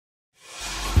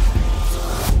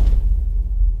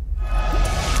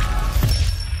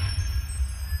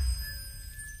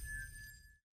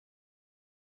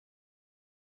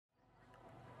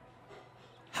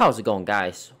How's it going,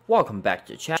 guys? Welcome back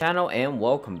to the channel and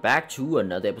welcome back to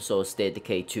another episode of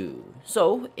Decay 2.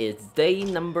 So it's day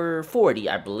number 40,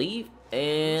 I believe,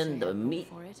 and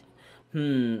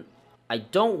I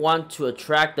don't want to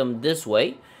attract them this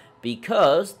way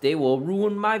because they will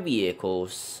ruin my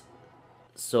vehicles.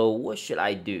 So what should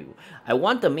I do? I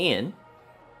want them in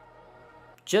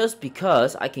just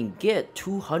because I can get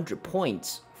 200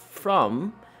 points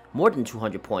from, more than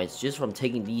 200 points just from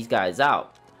taking these guys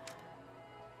out.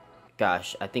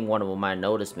 Gosh, I think one of them might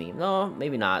notice me. No,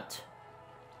 maybe not.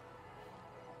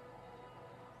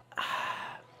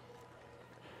 I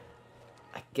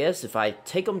guess if I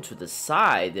take them to the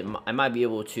side, then I might be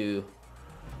able to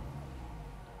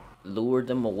lure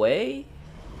them away.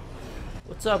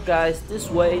 What's up, guys? This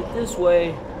way, this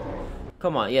way.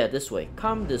 Come on, yeah, this way.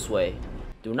 Come this way.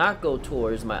 Do not go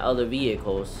towards my other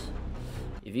vehicles.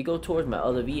 If you go towards my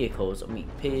other vehicles, I'm gonna be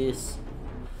pissed.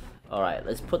 Alright,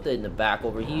 let's put that in the back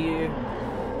over here.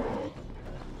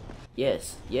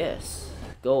 Yes, yes.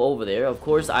 Go over there. Of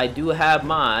course, I do have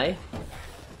my...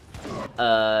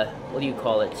 what do you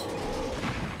call it?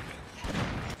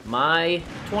 My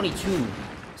 22.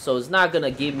 So it's not gonna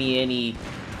give me any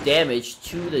damage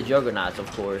to the Juggernauts,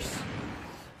 of course.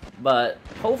 But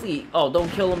hopefully... Oh, don't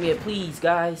kill them yet, please,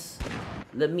 guys.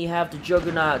 Let me have the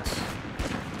Juggernauts.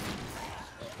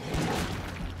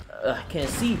 I can't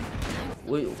see.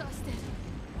 Wait.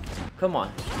 Come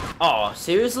on. Oh,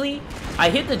 seriously? I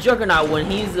hit the Juggernaut when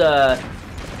he's, I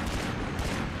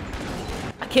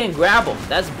can't grab him.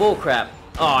 That's bullcrap.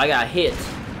 Oh, I got hit.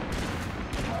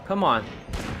 Come on.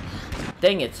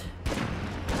 Dang it.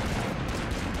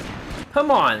 Come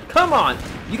on. Come on.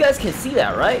 You guys can see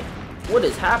that, right? What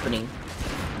is happening?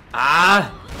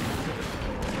 Ah.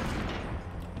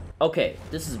 Okay,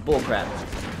 this is bullcrap.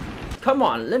 Come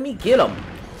on, let me get him.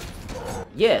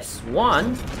 Yes,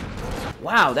 one.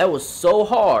 Wow, that was so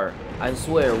hard. I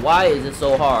swear, why is it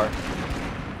so hard?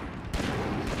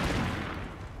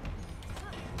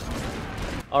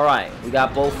 Alright, we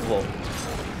got both of them.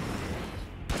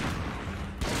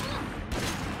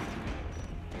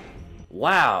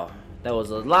 Wow, that was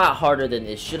a lot harder than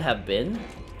it should have been.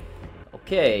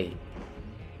 Okay.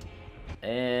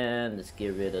 And let's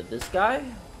get rid of this guy.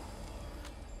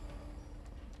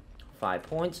 5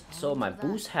 points. So my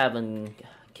boosts haven't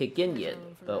kicked in yet,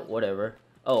 but whatever.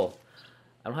 Oh,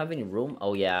 I don't have any room.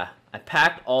 Oh yeah, I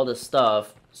packed all the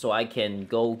stuff so I can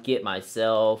go get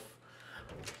myself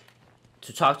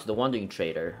to talk to the wandering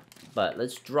trader. But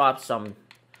let's drop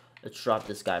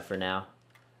this guy for now.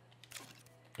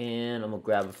 And I'm gonna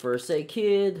grab a first aid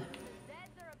kit.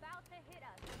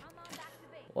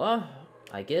 Well,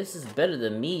 I guess it's better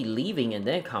than me leaving and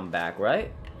then come back,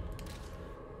 right?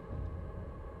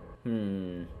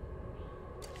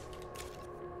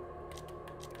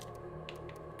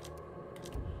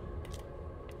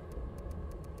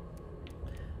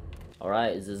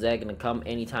 Alright, is Zed gonna come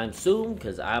anytime soon?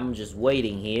 Because I'm just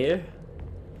waiting here.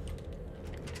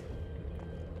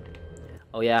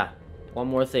 Oh yeah, one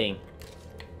more thing.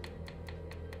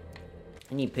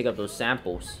 I need to pick up those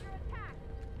samples.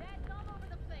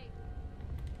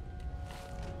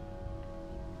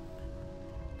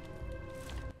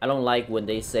 I don't like when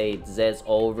they say Zed's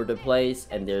all over the place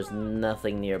and there's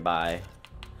nothing nearby.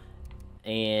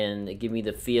 And it gives me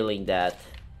the feeling that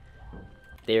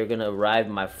they're gonna arrive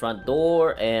at my front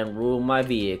door and ruin my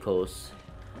vehicles.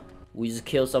 We just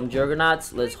killed some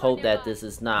Juggernauts. Let's hope that this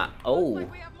is not... Oh!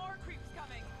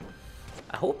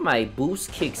 I hope my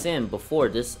boost kicks in before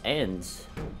this ends.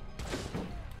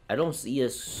 I don't see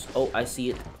us... Oh, I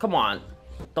see it. Come on!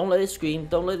 Don't let it scream.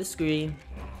 Don't let it scream.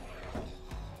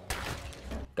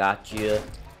 Gotcha.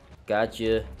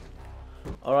 Gotcha.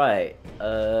 Alright.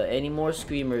 Any more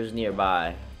screamers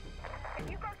nearby?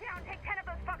 If you go down, take 10 of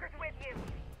those fuckers with you.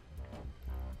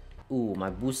 Ooh, my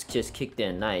boost just kicked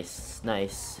in. Nice.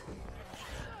 Nice.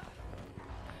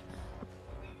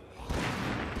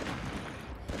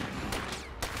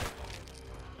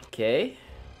 Okay.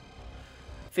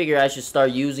 Figure I should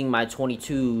start using my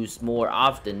 22s more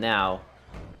often now.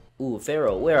 Ooh,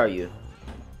 Pharaoh, where are you?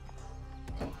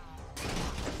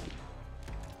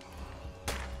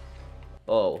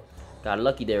 Oh, got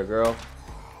lucky there, girl.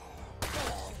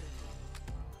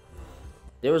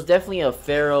 There was definitely a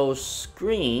Pharaoh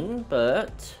screen,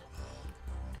 but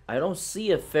I don't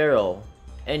see a Pharaoh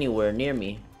anywhere near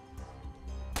me.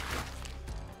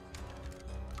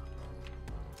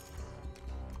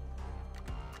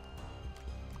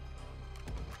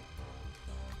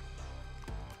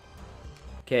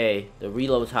 Okay, the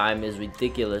reload time is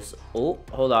ridiculous. Oh,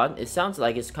 hold on. It sounds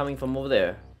like it's coming from over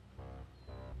there.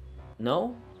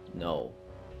 No? No.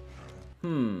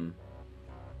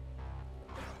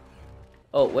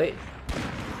 Oh, wait.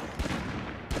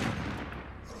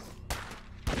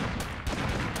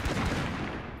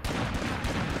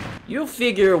 You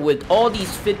figure with all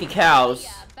these 50 cows,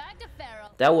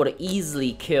 that would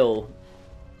easily kill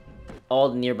all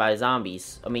the nearby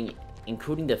zombies. I mean,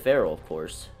 including the Pharaoh, of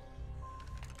course.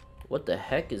 What the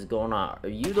heck is going on? Are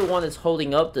you the one that's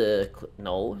holding up the...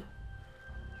 No.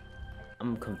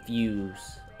 I'm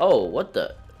confused. Oh, what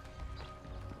the...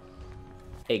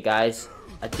 Hey, guys.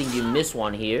 I think you missed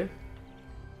one here.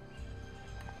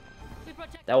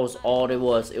 That was all it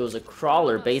was. It was a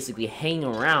crawler basically hanging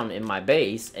around in my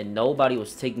base, and nobody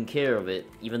was taking care of it,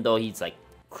 even though he's like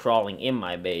crawling in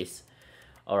my base.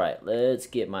 Alright, let's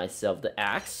get myself the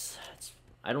axe.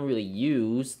 I don't really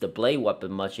use the blade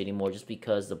weapon much anymore just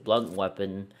because the blunt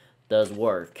weapon does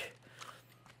work.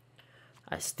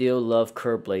 I still love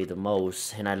curved blade the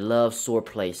most, and I love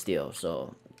swordplay still,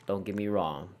 so don't get me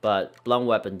wrong. But blunt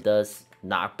weapon does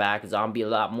knock back zombie a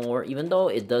lot more, even though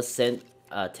it does tend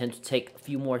to take a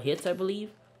few more hits, I believe.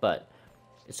 But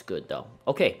it's good though.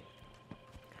 Okay.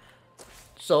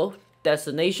 So,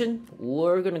 destination,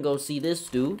 we're gonna go see this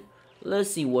dude.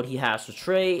 Let's see what he has to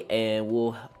trade, and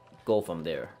we'll go from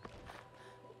there.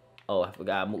 Oh, I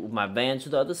forgot to move my van to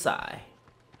the other side.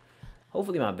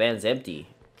 Hopefully my van's empty.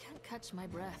 Can't catch my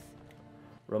breath.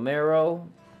 Romero,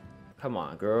 come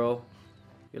on, girl.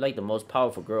 You're like the most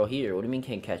powerful girl here. What do you mean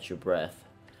can't catch your breath?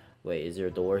 Wait, is there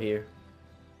a door here?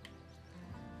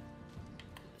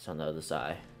 It's on the other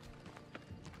side.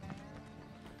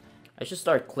 I should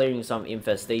start clearing some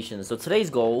infestations. So today's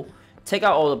goal, take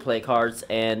out all the play cards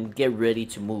and get ready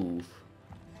to move.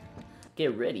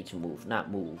 Get ready to move,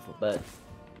 not move. But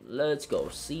let's go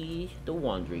see the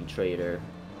Wandering Trader.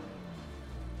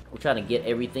 We're trying to get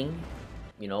everything,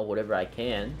 you know, whatever I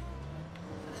can.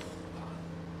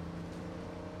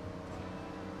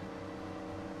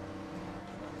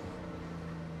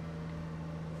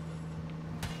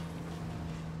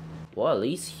 Well, at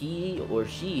least he or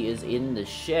she is in the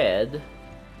shed.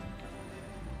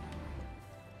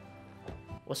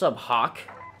 What's up, Hawk?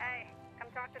 Hey, come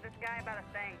talk to this guy about a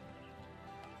thing.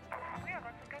 Yeah,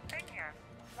 that's a good thing here.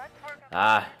 Let's work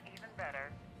on even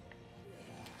better.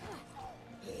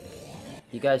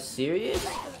 You guys serious?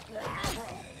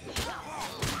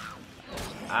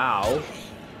 Ow.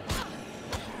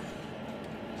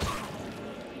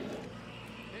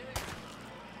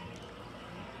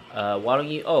 Why don't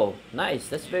you... Oh, nice.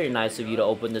 That's very nice of you to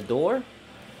open the door.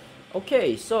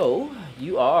 Okay, so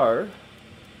you are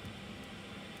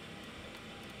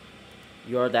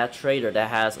that trader that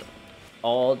has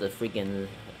all the freaking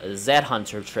Z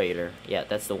Hunter trader. Yeah,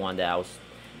 that's the one that I was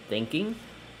thinking.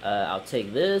 I'll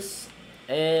take this.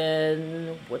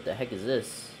 And what the heck is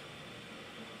this?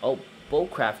 Oh, bow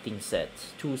crafting set,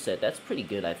 tool set. That's pretty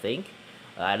good, I think.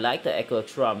 I like the Echo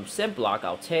Trum scent block.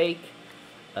 I'll take.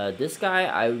 This guy,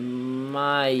 I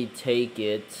might take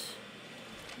it.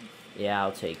 Yeah,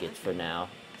 I'll take it for now.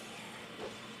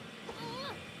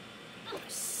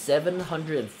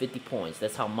 750 points.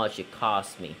 That's how much it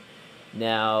cost me.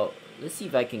 Now, let's see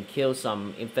if I can kill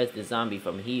some infested zombie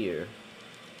from here.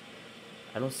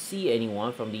 I don't see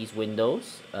anyone from these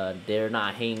windows. They're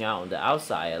not hanging out on the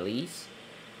outside, at least.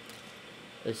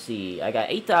 Let's see. I got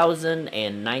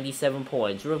 8,097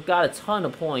 points. We've got a ton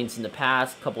of points in the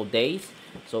past couple days.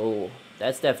 So,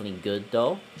 that's definitely good,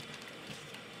 though.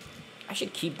 I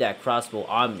should keep that crossbow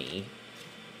on me.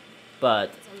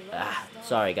 But,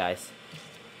 sorry, guys.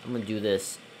 I'm gonna do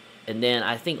this. And then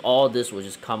I think all this will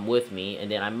just come with me. And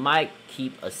then I might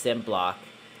keep a scent block.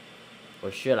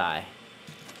 Or should I?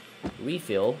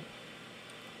 Refill.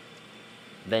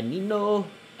 Veneno.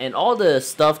 And all the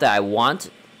stuff that I want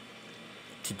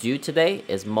to do today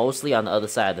is mostly on the other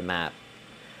side of the map.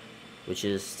 Which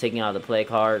is taking out the play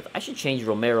card. I should change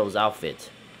Romero's outfit.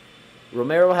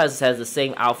 Romero has the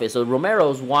same outfit. So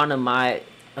Romero's one of my...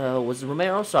 was it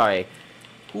Romero? Sorry.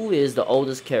 Who is the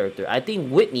oldest character? I think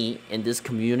Whitney in this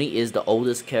community is the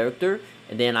oldest character.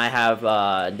 And then I have...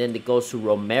 then it goes to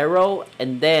Romero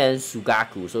and then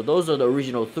Sugaku. So those are the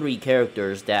original 3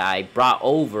 characters that I brought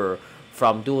over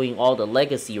from doing all the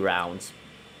legacy rounds.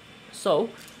 So,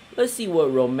 let's see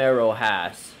what Romero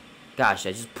has. Gosh,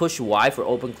 I just pushed Y for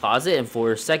open closet, and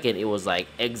for a second it was like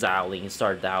exiling and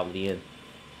started dialing in.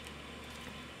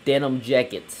 Denim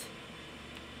jacket.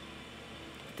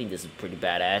 I think this is pretty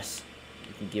badass.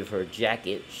 You can give her a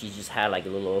jacket. She just had like a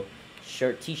little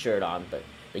t-shirt on, but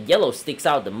the yellow sticks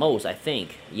out the most, I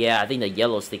think. Yeah, I think the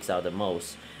yellow sticks out the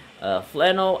most.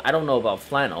 Flannel, I don't know about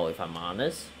flannel if I'm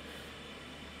honest.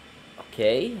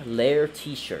 Okay, layer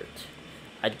t-shirt.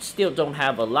 I still don't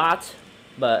have a lot.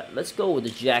 But let's go with the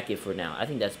jacket for now. I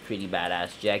think that's pretty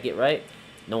badass jacket, right?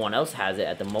 No one else has it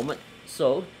at the moment.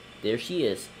 So, there she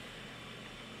is.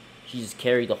 She just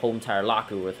carried the whole entire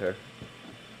locker with her.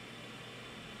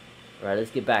 Alright,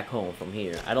 let's get back home from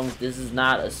here. This is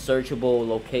not a searchable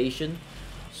location,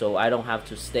 so I don't have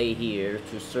to stay here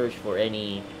to search for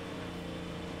any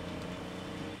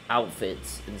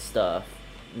outfits and stuff.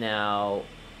 Now,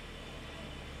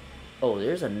 oh,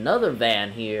 there's another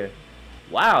van here.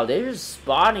 Wow, they're just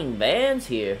spawning vans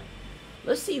here.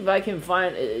 Let's see if I can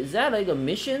find, is that like a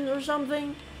mission or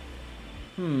something?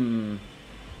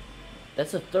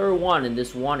 That's the third one in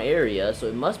this one area, so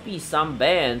it must be some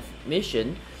van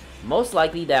mission. Most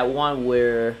likely that one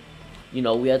where, you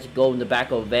know, we had to go in the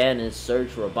back of a van and search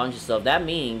for a bunch of stuff. That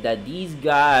means that these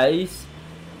guys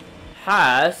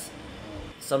has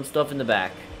some stuff in the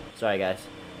back. Sorry guys,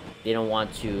 they don't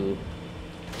want to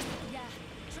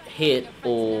hit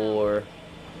or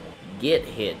get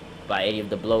hit by any of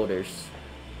the bloaters.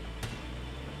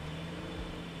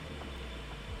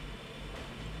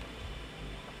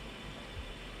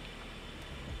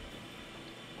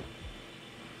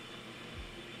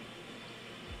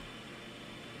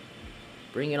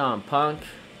 Bring it on, punk.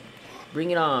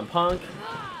 Bring it on, punk.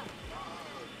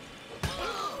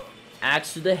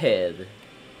 Axe to the head.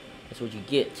 That's what you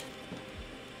get.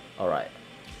 Alright.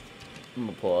 I'm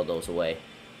gonna pull all those away.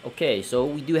 Okay, so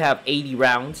we do have 80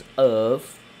 rounds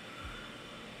of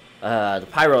the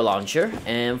pyro launcher.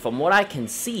 And from what I can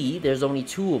see, there's only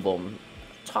 2 of them.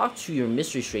 Talk to your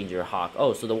mystery stranger, Hawk.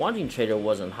 Oh, so the wandering trader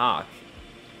wasn't Hawk.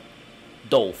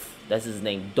 Dolph. That's his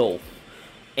name, Dolph.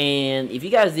 And if you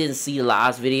guys didn't see the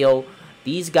last video,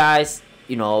 these guys,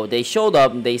 you know, they showed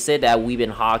up and they said that we've been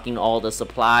hawking all the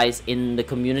supplies in the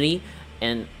community,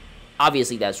 and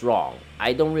obviously that's wrong.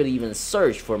 I don't really even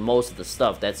search for most of the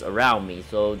stuff that's around me,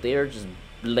 so they're just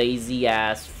lazy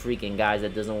ass freaking guys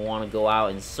that doesn't want to go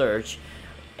out and search,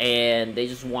 and they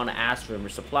just want to ask for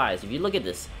supplies. If you look at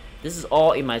this is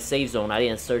all in my safe zone. I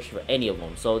didn't search for any of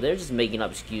them, so they're just making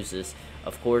up excuses.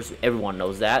 Of course, everyone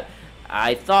knows that.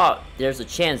 I thought there's a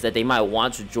chance that they might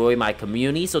want to join my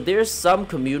community. So there's some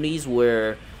communities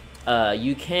where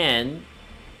you can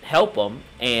help them,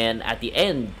 and at the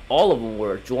end, all of them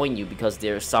will join you because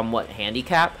they're somewhat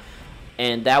handicapped.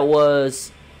 And that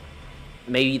was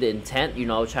maybe the intent, you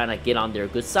know, trying to get on their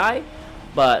good side.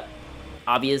 But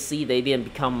obviously, they didn't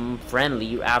become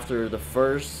friendly after the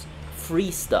first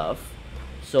free stuff.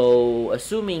 So,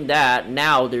 assuming that,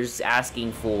 now they're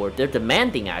demanding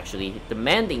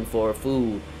for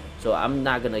food. So, I'm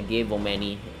not gonna give them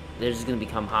any. They're just gonna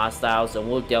become hostiles, and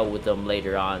we'll deal with them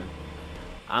later on.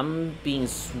 I'm being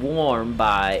swarmed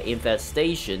by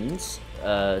infestations,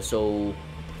 so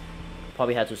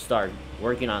probably have to start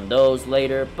working on those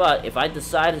later. But if I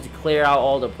decided to clear out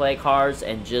all the plague cards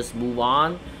and just move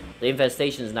on, the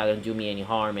infestation is not going to do me any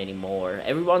harm anymore.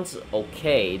 Everyone's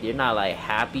okay. They're not like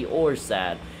happy or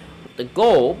sad. The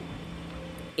goal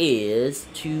is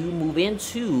to move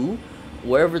into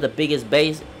wherever the biggest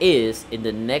base is in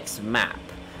the next map.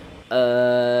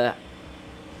 I'm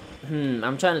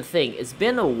trying to think. It's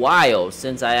been a while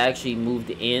since I actually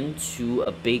moved into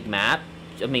a big map.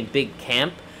 I mean, big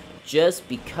camp. Just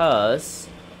because,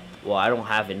 well, I don't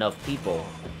have enough people.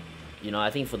 You know,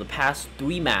 I think for the past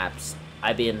 3 maps,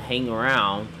 I've been hanging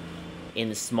around in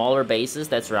the smaller bases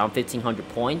that's around 1,500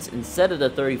 points. Instead of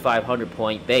the 3,500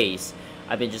 point base,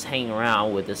 I've been just hanging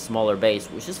around with this smaller base,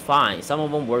 which is fine. Some of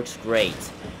them works great.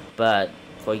 But,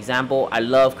 for example, I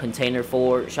love Container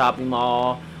Fort, Shopping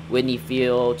Mall, Whitney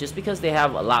Field, just because they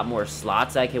have a lot more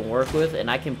slots I can work with, and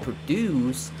I can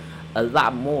produce a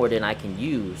lot more than I can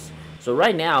use. So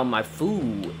right now, my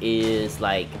food is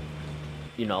like,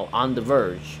 you know, on the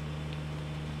verge.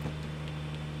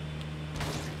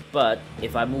 But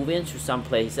if I move into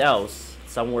someplace else,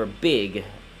 somewhere big,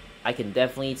 I can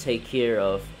definitely take care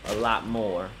of a lot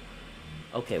more.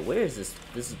 Okay, where is this?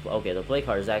 This is, okay, the play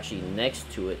card is actually next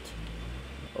to it.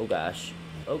 Oh gosh.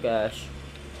 Oh gosh.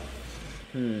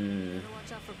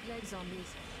 Watch out for plague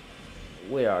zombies.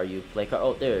 Where are you, play card?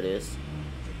 Oh, there it is.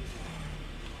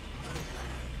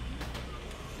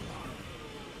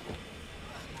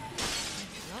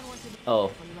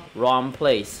 Oh, wrong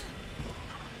place.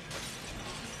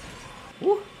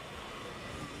 Woo.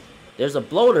 There's a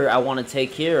bloater I want to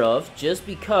take care of just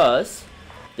because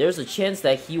there's a chance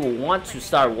that he will want to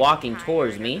start walking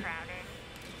towards me.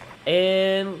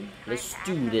 And let's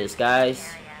do this, guys.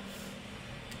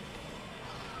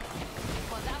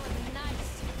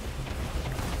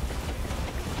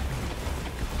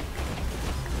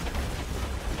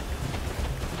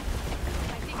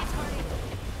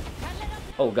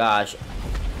 Oh gosh.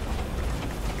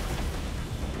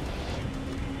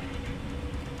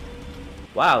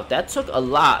 Wow, that took a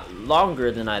lot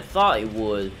longer than I thought it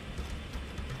would.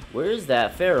 Where is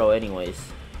that Pharaoh anyways?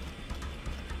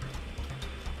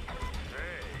 Hey,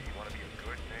 you want to be a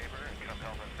good neighbor and come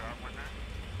help us out with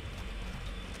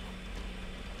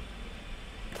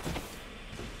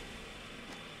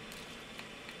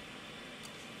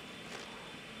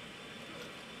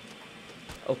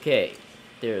this? Okay,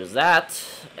 there's that,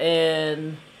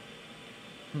 and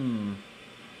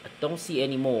I don't see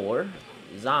any more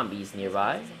zombies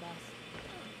nearby.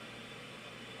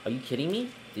 Are you kidding me?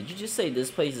 Did you just say this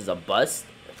place is a bust?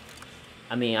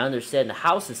 I mean, I understand the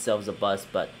house itself is a bust,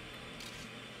 but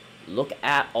look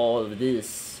at all of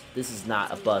this. This is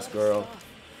not a bust, girl.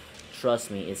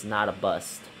 Trust me, it's not a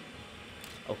bust.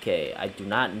 Okay, I do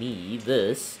not need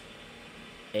this.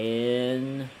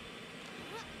 And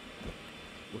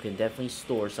we can definitely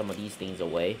store some of these things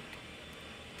away.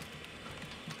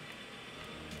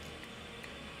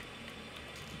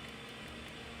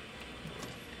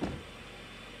 Let's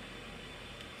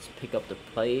pick up the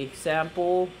play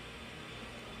sample.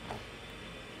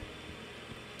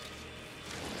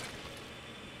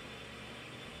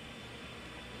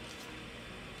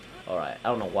 Alright, I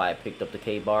don't know why I picked up the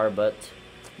K-bar, but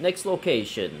next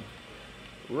location.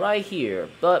 Right here.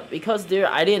 But because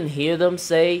I didn't hear them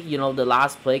say, you know, the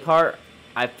last play card,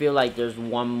 I feel like there's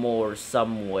one more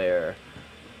somewhere.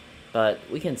 But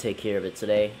we can take care of it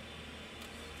today.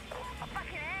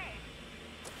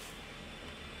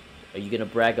 Are you gonna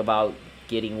brag about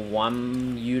getting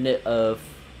 1 unit of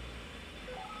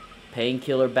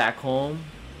painkiller back home?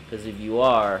 Because if you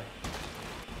are,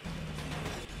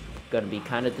 gonna be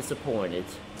kind of disappointed.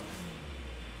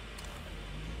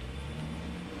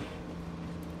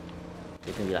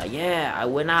 You're gonna be like, yeah, I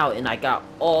went out and I got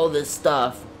all this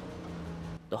stuff.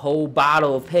 The whole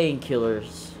bottle of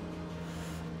painkillers.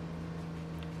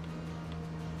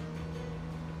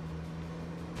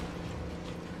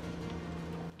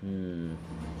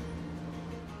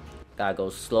 Gotta go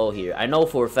slow here. I know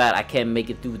for a fact I can't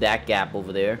make it through that gap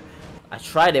over there. I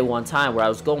tried it one time where I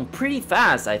was going pretty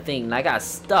fast, I think, and I got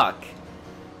stuck.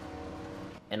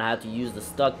 And I had to use the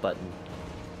stuck button.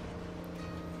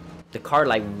 The car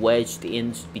like wedged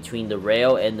in between the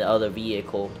rail and the other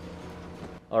vehicle.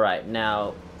 Alright,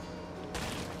 now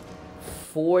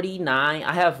 49.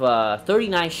 I have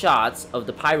 39 shots of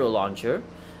the pyro launcher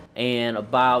and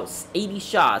about 80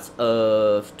 shots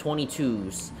of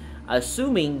 22s.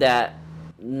 Assuming that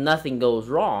nothing goes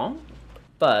wrong,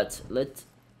 but let's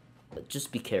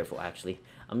just be careful. Actually,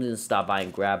 I'm gonna stop by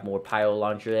and grab more pyro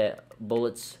launcher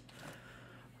bullets.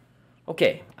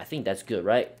 Okay, I think that's good,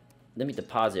 right? Let me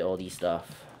deposit all these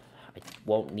stuff. I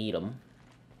won't need them.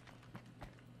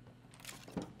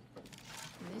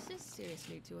 This is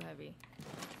seriously too heavy.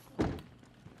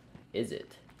 Is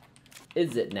it?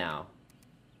 Is it now?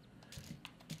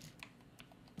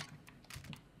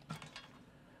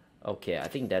 Okay, I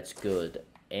think that's good.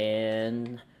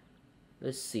 And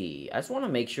let's see. I just want to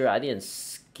make sure I didn't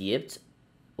skip.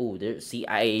 Oh, there. See,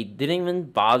 I didn't even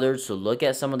bother to look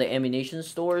at some of the ammunition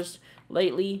stores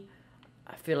lately.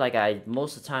 I feel like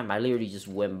most of the time I literally just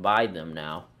went by them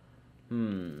now.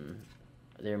 Are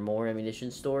there more ammunition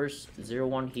stores? Is there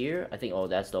one here? I think. Oh,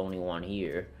 that's the only one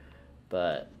here.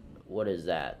 But what is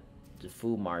that? The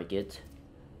food market.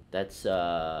 That's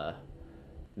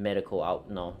medical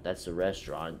out. No, that's the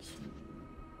restaurant.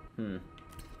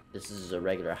 This is a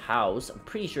regular house. I'm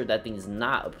pretty sure that thing is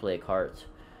not a play cart.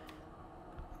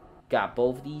 Got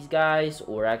both these guys,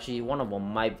 or actually one of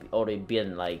them might already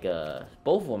been like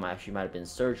both of them actually might have been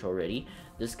searched already.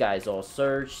 This guy's all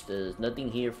searched. There's nothing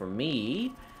here for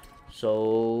me,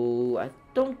 so I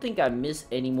don't think I missed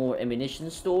any more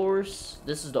ammunition stores.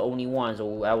 This is the only one,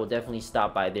 so I will definitely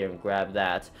stop by there and grab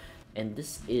that. And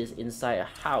this is inside a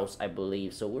house, I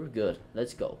believe, so we're good.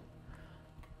 Let's go.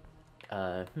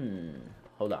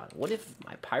 Hold on. What if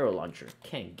my pyro launcher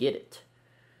can't get it?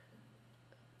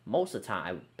 Most of the time,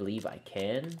 I believe I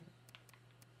can.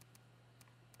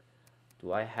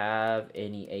 Do I have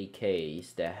any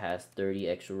AKs that has 30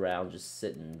 extra rounds just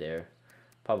sitting there?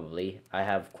 Probably. I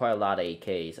have quite a lot of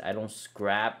AKs. I don't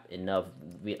scrap enough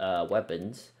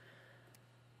weapons.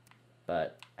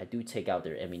 But I do take out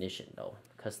their ammunition, though.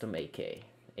 Custom AK.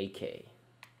 AK.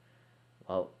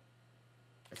 Well,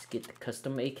 let's get the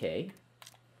custom AK.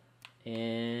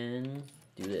 And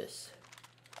do this.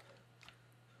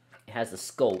 It has a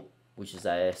scope, which is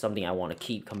something I want to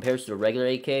keep. Compared to the regular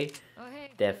AK, Oh,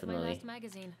 hey, definitely. my last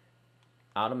magazine.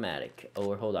 Automatic.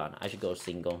 Oh, hold on. I should go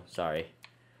single. Sorry.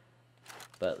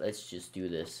 But let's just do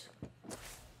this.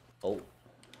 Oh.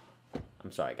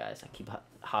 I'm sorry, guys. I keep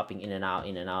hopping in and out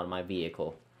of my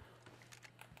vehicle.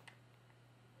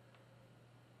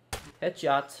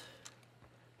 Headshot.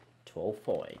 12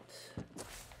 points.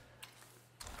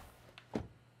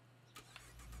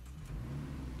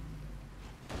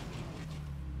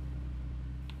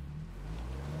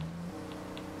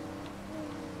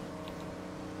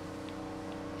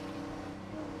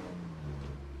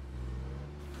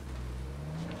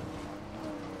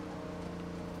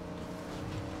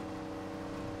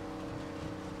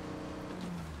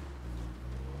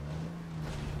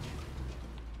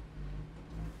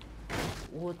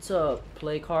 What's up,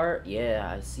 play cart?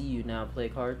 Yeah, I see you now, play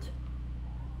cart.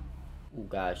 Oh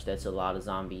gosh, that's a lot of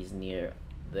zombies near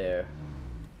there.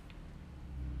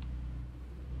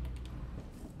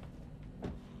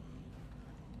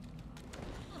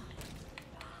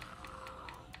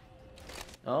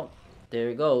 Oh, there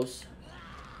he goes.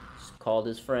 Just called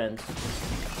his friends.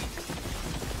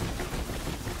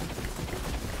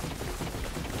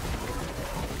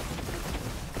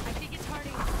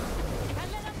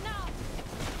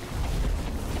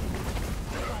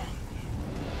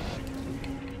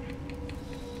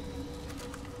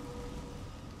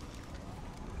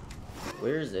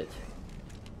 Where is it?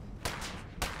 I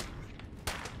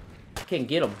can't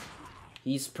get him.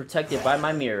 He's protected by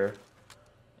my mirror.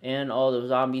 And all the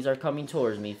zombies are coming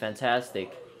towards me.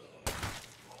 Fantastic.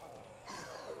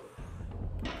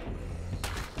 I'm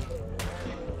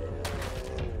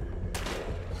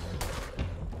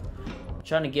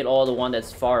trying to get all the one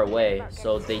that's far away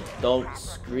so they don't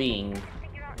scream.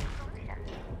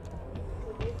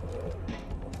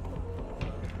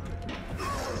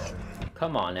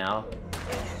 Come on now.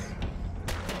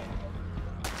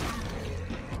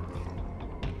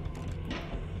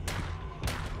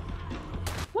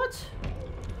 What?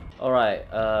 Alright,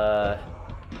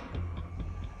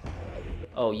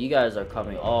 oh, you guys are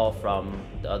coming all from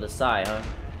the other side, huh?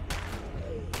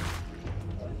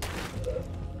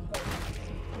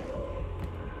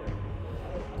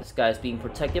 This guy's being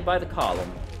protected by the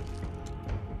column.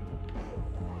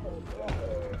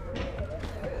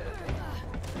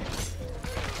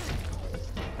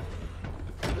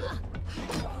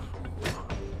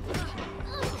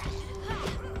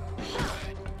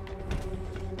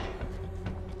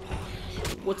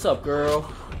 What's up,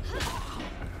 girl?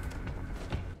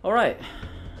 Alright.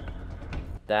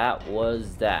 That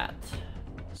was that.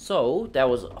 So, that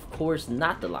was, of course,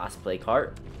 not the last play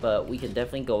cart, but we can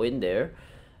definitely go in there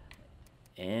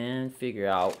and figure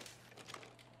out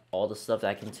all the stuff that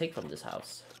I can take from this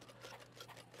house.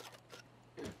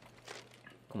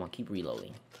 Come on, keep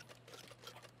reloading.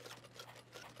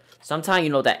 Sometimes, you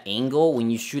know, that angle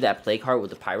when you shoot that play cart with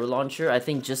the pyro launcher, I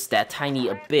think just that tiny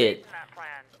a bit.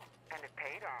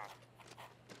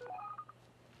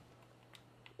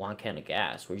 One can of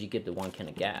gas. Where'd you get the 1 can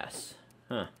of gas?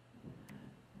 Huh.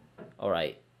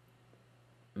 Alright.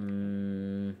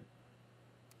 Let's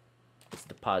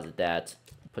deposit that.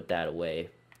 Put that away.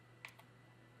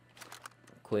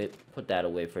 Put that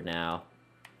away for now.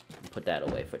 Put that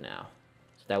away for now.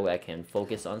 So that way I can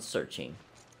focus on searching.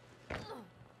 There's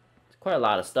quite a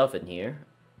lot of stuff in here.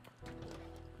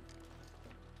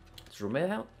 Does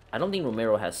Romero? I don't think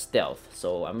Romero has stealth,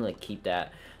 so I'm gonna keep that.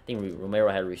 I think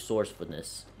Romero had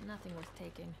resourcefulness. Nothing worth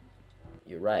taking.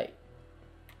 You're right.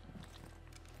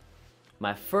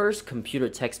 My first computer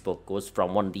textbook was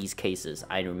from one of these cases.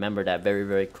 I remember that very,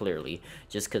 very clearly.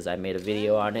 Just because I made a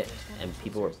video on it and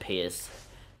people were pissed.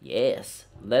 Yes.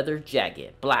 Leather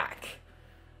jacket. Black.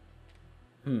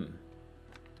 I'm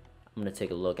going to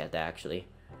take a look at that actually.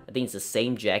 I think it's the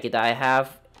same jacket that I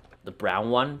have. The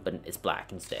brown one, but it's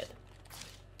black instead.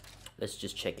 Let's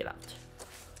just check it out.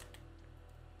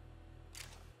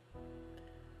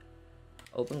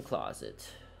 Open closet.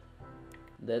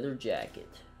 Leather jacket.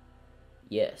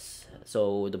 Yes.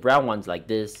 So the brown one's like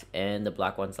this and the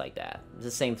black one's like that. It's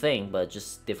the same thing, but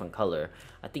just different color.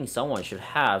 I think someone should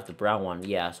have the brown one.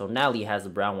 Yeah, so Natalie has the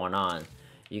brown one on.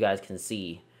 You guys can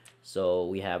see. So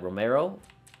we have Romero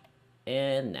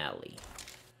and Natalie.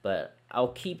 But I'll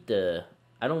keep the...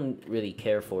 I don't really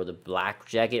care for the black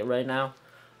jacket right now.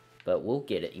 But we'll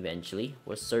get it eventually.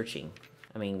 We're searching.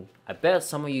 I mean, I bet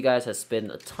some of you guys have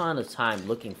spent a ton of time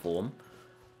looking for them.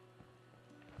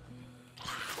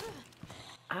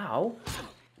 Ow.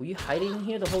 Were you hiding in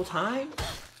here the whole time?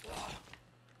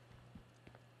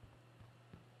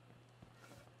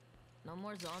 No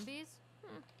more zombies?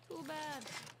 Too bad.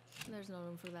 There's no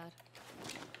room for that.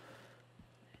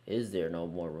 Is there no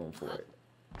more room for it?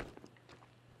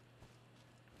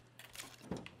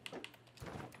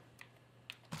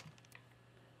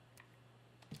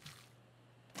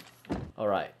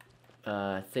 Alright.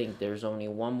 I think there's only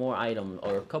one more item,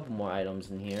 or a couple more items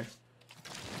in here.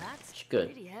 That's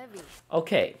Good. Pretty heavy.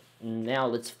 Okay, now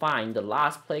let's find the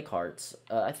last play cards.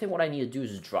 I think what I need to do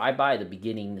is drive by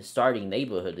the starting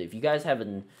neighborhood. If you guys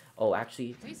haven't... Oh,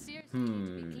 actually... We seriously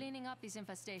need to be cleaning up these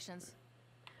infestations.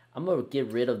 I'm gonna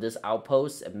get rid of this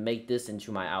outpost and make this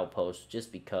into my outpost.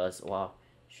 Just because... Well,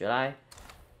 should I?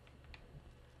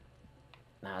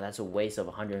 Nah, that's a waste of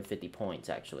 150 points,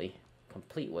 actually.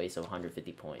 Complete waste of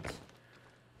 150 points.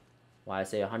 Why I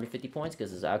say 150 points?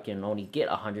 Because I can only get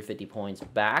 150 points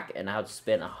back, and I have to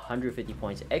spend 150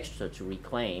 points extra to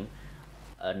reclaim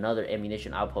another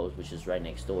ammunition outpost, which is right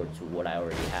next door to what I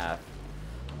already have.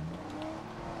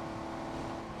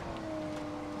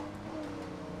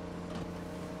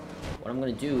 What I'm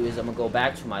going to do is I'm going to go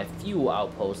back to my fuel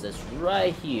outpost that's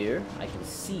right here. I can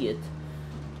see it.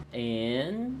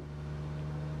 And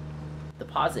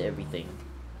deposit everything.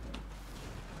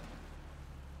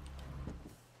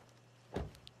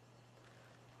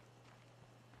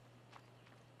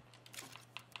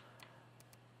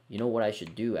 You know what I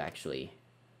should do, actually?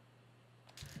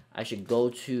 I should go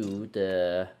to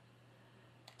the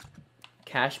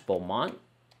Cache Beaumont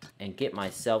and get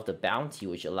myself the bounty,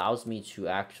 which allows me to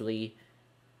actually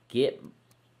get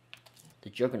the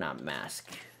Juggernaut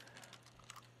mask.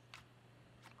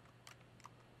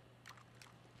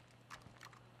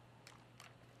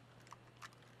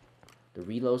 The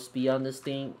reload speed on this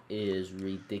thing is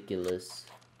ridiculous.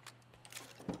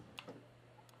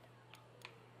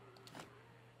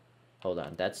 Hold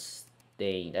on, that's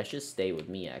staying. That should stay with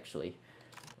me, actually.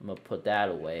 I'm gonna put that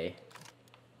away.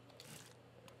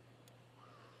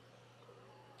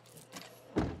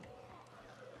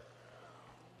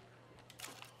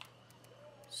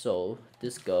 So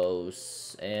this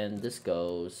goes and this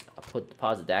goes. I'll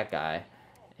deposit that guy,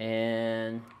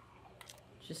 and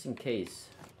just in case,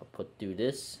 I'll do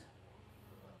this.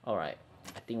 All right,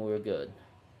 I think we're good.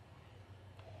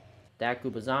 That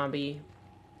group of zombie,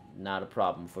 not a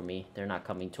problem for me. They're not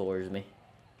coming towards me.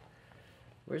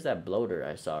 Where's that bloater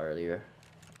I saw earlier?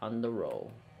 On the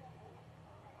roll.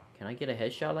 Can I get a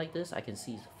headshot like this? I can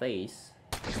see his face.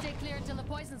 Stay clear until the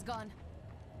poison's gone.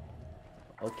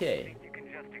 Okay. Think you can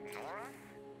just ignore us?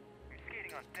 You're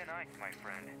skating on thin ice, my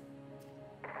friend.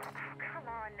 Come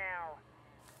on now.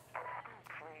 Oh,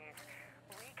 please.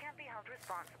 We can't be held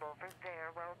responsible for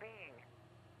their well-being.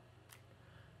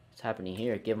 What's happening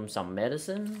here? Give him some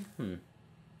medicine?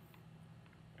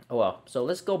 Oh well. So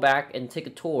let's go back and take a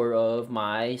tour of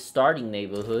my starting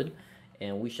neighborhood,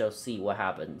 and we shall see what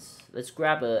happens. Let's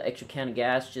grab an extra can of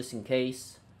gas just in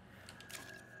case.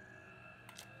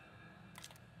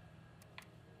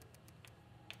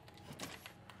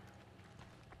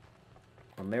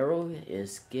 Romero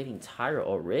is getting tired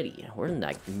already. We're in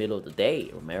like the middle of the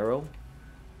day, Romero.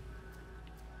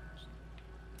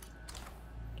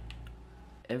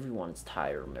 Everyone's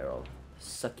tired, Romero.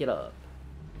 Suck it up.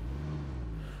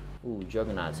 Ooh,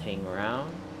 Juggernaut's hanging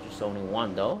around. Just only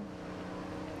one though.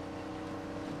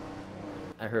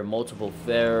 I heard multiple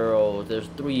Pharaohs. There's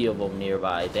 3 of them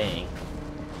nearby. Dang.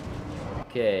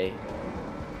 Okay.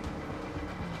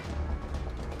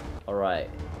 Alright.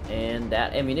 And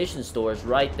that ammunition store is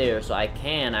right there, so I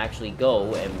can actually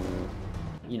go and,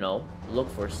 you know, look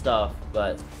for stuff,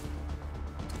 but...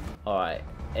 Alright,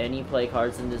 any play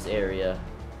cards in this area?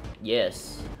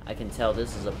 Yes, I can tell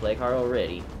this is a play card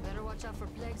already. Better watch out for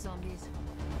plague zombies.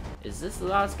 Is this the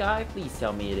last guy? Please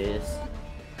tell me it is.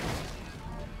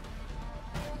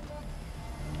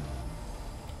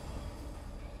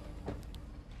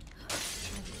 I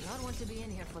do not want to be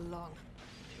in here for long.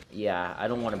 Yeah, I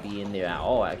don't want to be in there at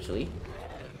all, actually.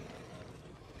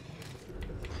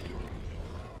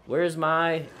 Where's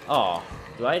my... Oh,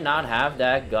 do I not have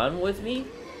that gun with me?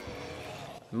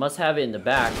 Must have it in the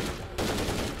back.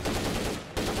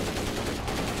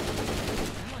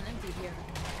 I'm on empty here.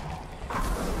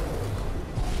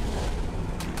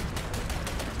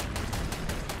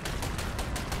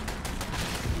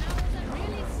 Now, is that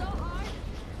really so hard?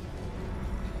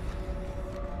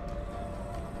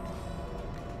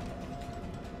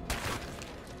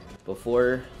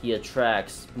 Before he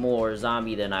attracts more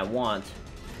zombie than I want.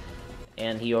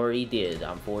 And he already did,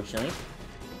 unfortunately.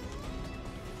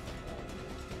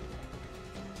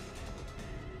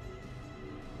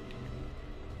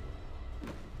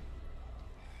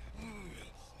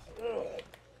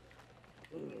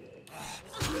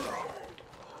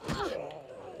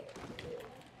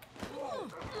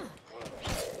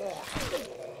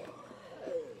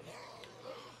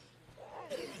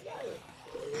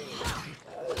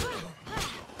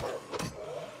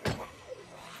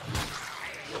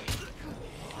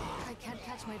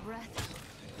 My breath.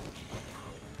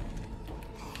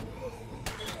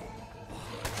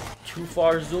 Too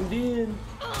far zoomed in.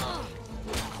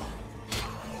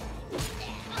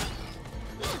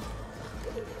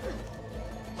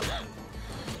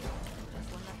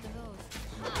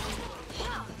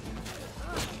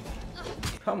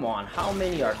 Come on, how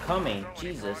many are coming? So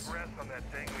any Jesus. progress on that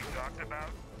thing we talked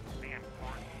about? The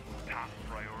important top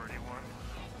priority one?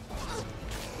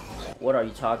 What are you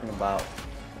talking about?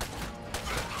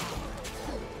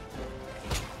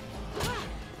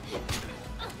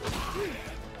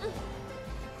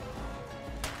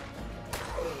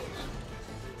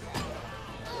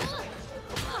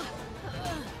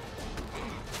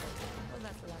 Oh,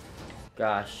 that's the last.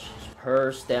 Gosh,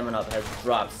 her stamina has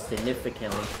dropped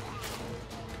significantly.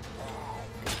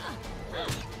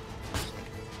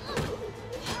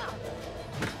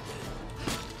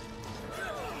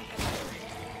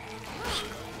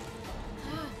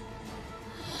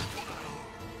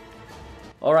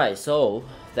 Alright, so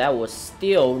that was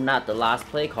still not the last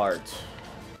play card.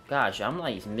 Gosh, I'm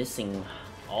like missing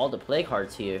all the play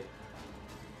cards here.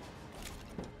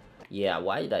 Yeah,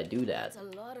 why did I do that? That's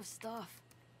a lot of stuff.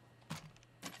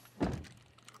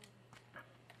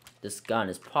 This gun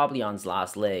is probably on its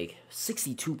last leg.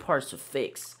 62 parts to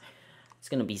fix. It's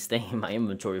gonna be staying in my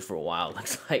inventory for a while,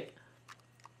 looks like.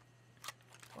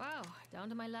 Wow, down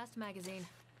to my last magazine.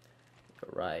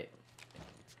 Alright.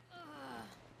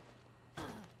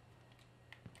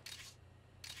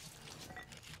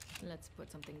 Let's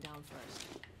put something down first.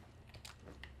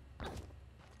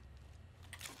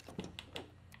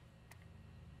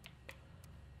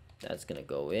 That's gonna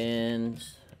go in.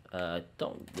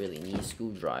 Don't really need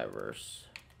screwdrivers.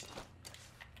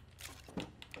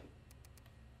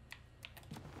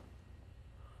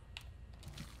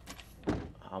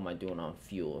 How am I doing on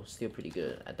fuel? Still pretty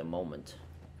good at the moment.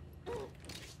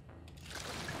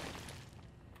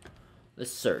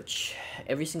 Let's search.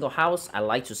 Every single house, I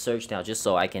like to search now just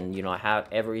so I can, you know, have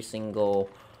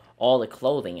all the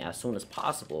clothing as soon as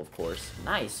possible, of course.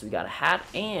 Nice, we got a hat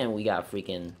and we got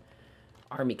freaking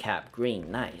army cap green.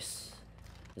 Nice.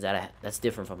 That's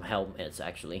different from helmets,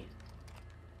 actually.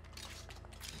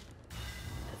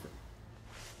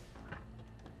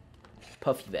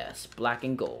 Puffy vest, black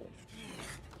and gold.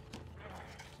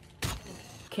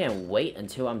 Can't wait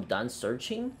until I'm done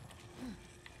searching.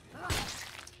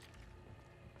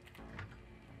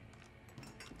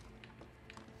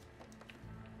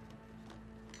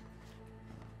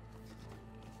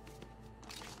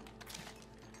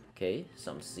 Okay,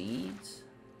 some seeds.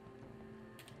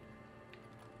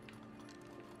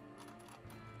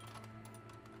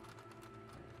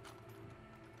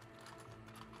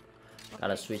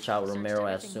 Gotta switch out Romero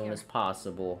as soon as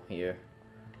possible here.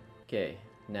 Okay,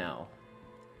 now.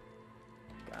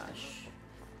 Gosh.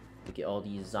 Look at all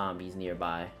these zombies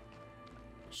nearby.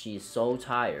 She's so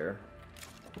tired.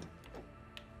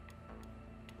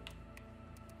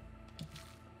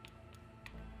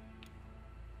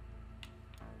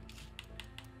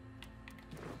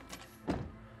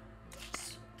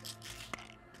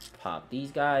 Pop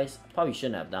these guys. Probably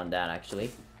shouldn't have done that,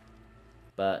 actually.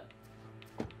 But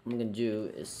what I'm gonna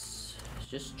do is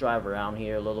just drive around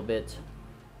here a little bit,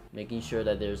 making sure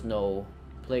that there's no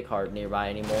play card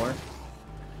nearby anymore.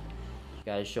 You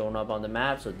guys showing up on the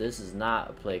map, so this is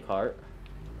not a play card.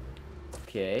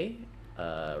 Okay,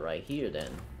 right here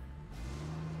then.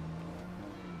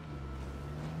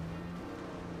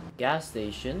 Gas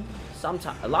station.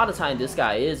 A lot of time this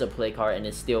guy is a play card, and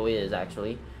it still is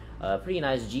actually. Pretty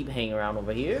nice Jeep hanging around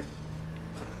over here.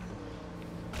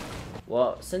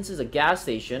 Well, since it's a gas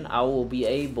station, I will be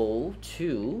able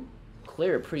to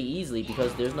clear it pretty easily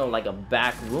because there's no like a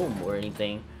back room or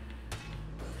anything.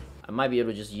 I might be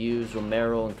able to just use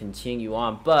Romero and continue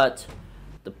on, but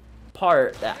the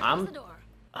part that I'm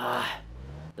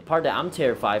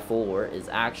terrified for is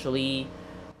actually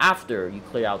after you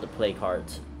clear out the play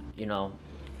cards, you know.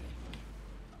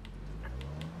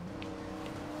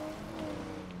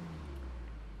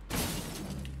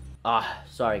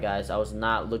 Sorry guys, I was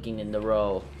not looking in the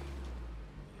row.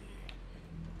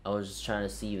 I was just trying to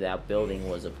see if that building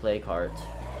was a play cart.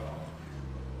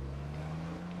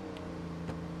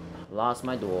 Lost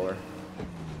my door.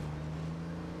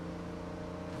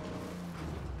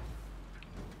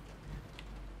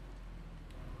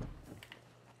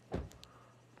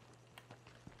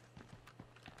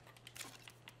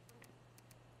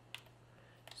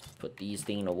 Just put these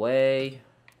things away.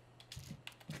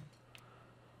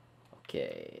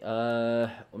 Okay, I'm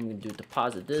gonna do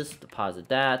deposit this, deposit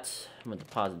that. I'm gonna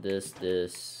deposit this,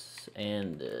 this,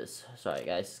 and this. Sorry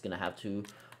guys, gonna have to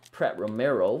prep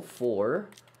Romero for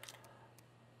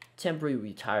temporary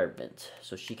retirement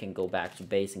so she can go back to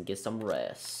base and get some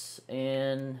rest.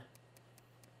 And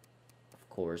of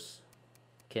course,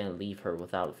 can't leave her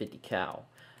without a 50 cal.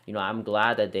 You know, I'm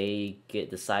glad that they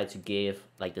decide to give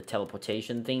like the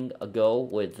teleportation thing a go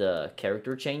with the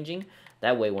character changing.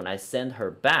 That way, when I send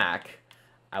her back,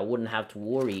 I wouldn't have to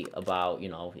worry about, you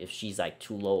know, if she's like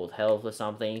too low of health or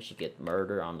something, she get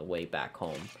murdered on the way back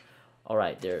home.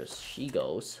 Alright, there's she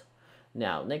goes.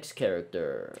 Now, next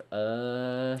character.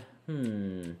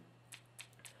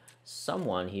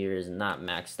 Someone here is not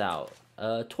maxed out.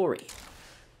 Tori.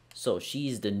 So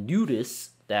she's the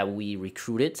nudist that we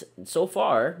recruited. So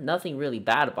far, nothing really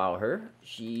bad about her.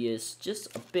 She is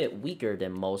just a bit weaker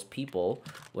than most people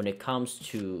when it comes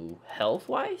to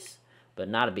health-wise, but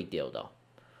not a big deal though.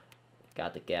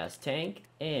 Got the gas tank,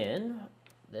 and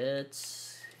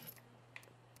let's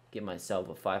get myself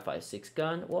a 5.56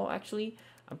 gun. Well, actually,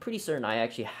 I'm pretty certain I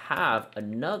actually have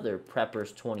another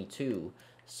Prepper's 22.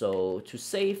 So to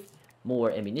save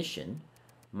more ammunition,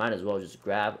 might as well just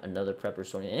grab another Prepper's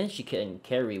 22. And she can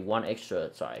carry one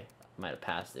extra. Sorry, I might have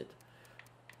passed it.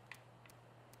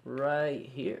 Right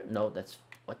here. No, that's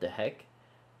what the heck.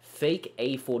 Fake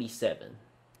A47.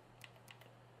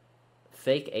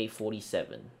 Fake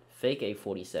A47. Fake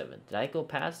A47. Did I go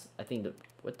past? I think the...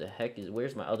 What the heck is...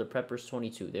 Where's my other Prepper's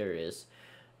 22? There it is.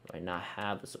 Do I not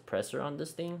have a suppressor on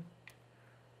this thing?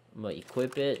 I'm going to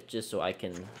equip it just so I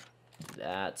can... Do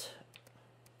that.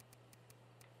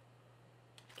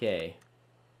 Okay.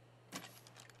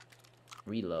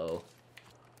 Reload.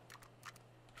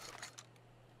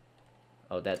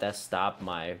 Oh, that stopped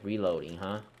my reloading,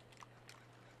 huh?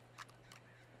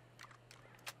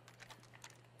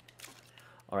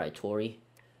 Alright, Tori.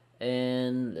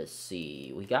 And let's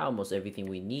see. We got almost everything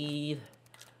we need.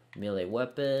 Melee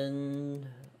weapon.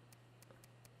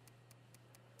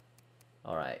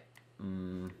 Alright.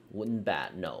 Wooden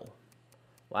bat. No.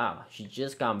 Wow. She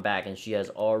just got back and she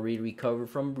has already recovered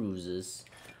from bruises.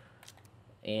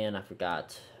 And I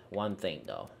forgot one thing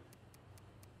though.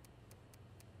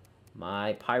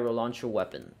 My pyro launcher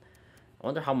weapon. I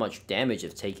wonder how much damage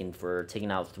it's taken for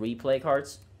taking out 3 play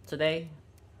cards today.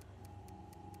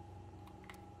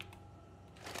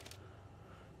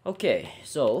 Okay,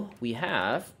 so we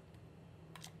have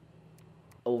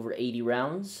over 80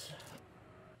 rounds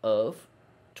of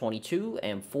 22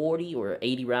 and 40 or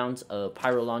 80 rounds of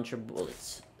pyro launcher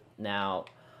bullets. Now,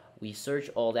 we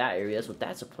search all that area, so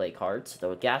that's a play card,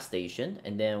 the gas station,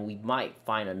 and then we might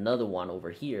find another one over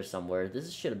here somewhere.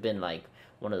 This should have been like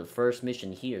one of the first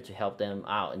missions here to help them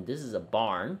out, and this is a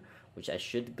barn, which I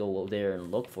should go there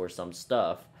and look for some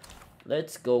stuff.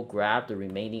 Let's go grab the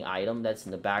remaining item that's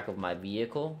in the back of my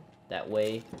vehicle. That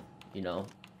way, you know,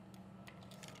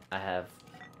 I have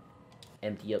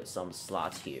empty up some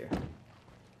slots here.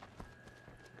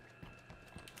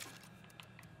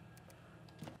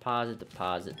 Deposit,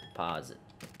 deposit, deposit.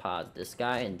 Deposit this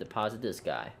guy and deposit this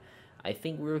guy. I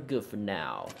think we're good for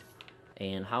now.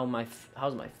 And how's my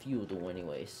fuel doing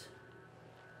anyways?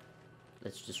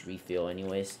 Let's just refill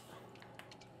anyways.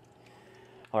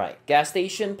 Alright, gas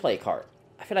station, play card.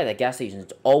 I feel like that gas station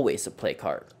is always a play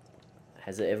card.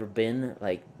 Has it ever been,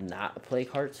 like, not a play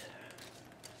card?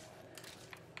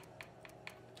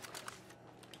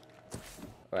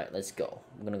 Alright, let's go.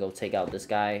 I'm gonna go take out this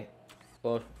guy.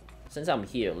 Well, since I'm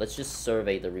here, let's just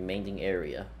survey the remaining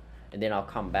area. And then I'll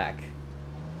come back.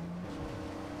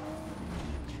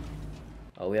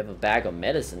 Oh, we have a bag of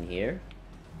medicine here.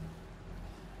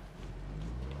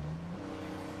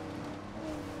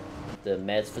 The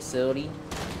meds facility.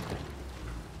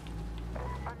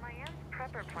 On my aunt's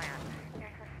prepper plan, there's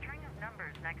a string of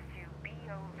numbers next to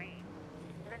BOV.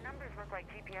 The numbers look like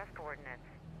GPS coordinates.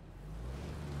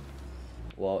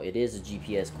 Well, it is a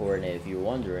GPS coordinate if you're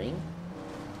wondering.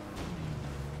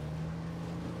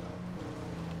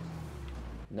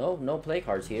 No play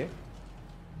cards here.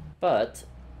 But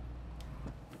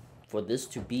for this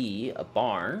to be a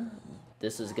barn,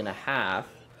 this is gonna have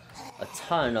a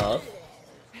ton of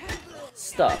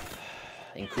stuff,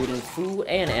 including food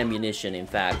and ammunition, in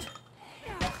fact.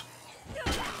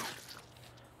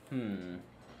 Trying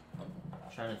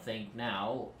to think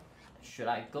now. Should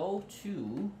I go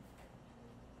to...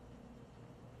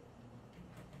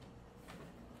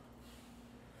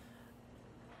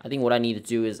 I think what I need to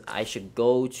do is I should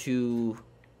go to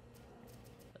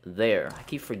there. I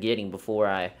keep forgetting before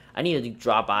I need to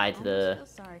drop by to the feel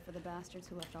sorry for the bastards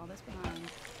who left all this behind.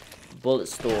 bullet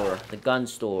store, the gun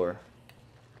store.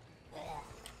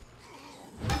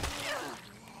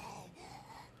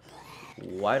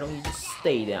 Why don't you just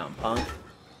stay down, punk?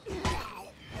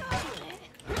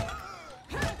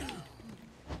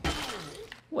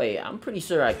 Wait, I'm pretty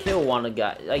sure I killed one of the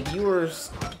guys. Like, you were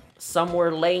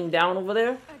somewhere laying down over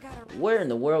there? Where in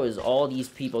the world is all these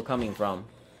people coming from?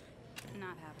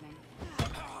 Not happening.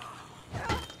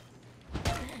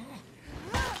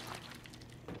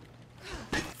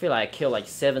 I feel like I killed like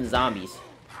 7 zombies.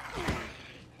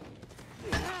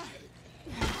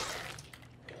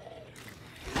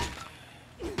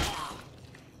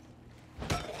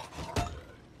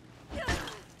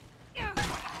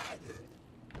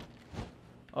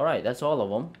 Alright, that's all of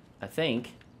them, I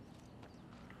think.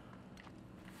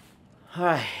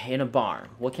 Alright, in a barn.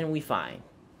 What can we find?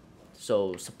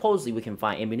 So, supposedly we can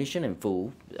find ammunition and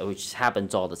food, which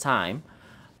happens all the time.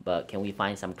 But can we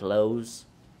find some clothes?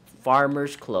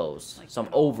 Farmer's clothes. Like some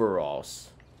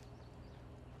overalls.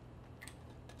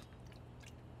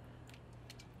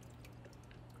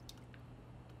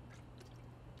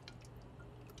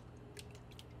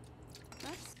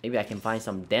 Maybe I can find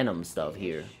some denim stuff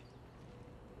here.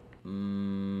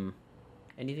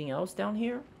 Anything else down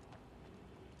here?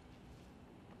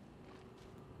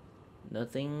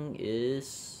 Nothing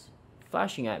is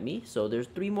flashing at me. So there's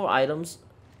 3 more items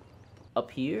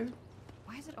up here.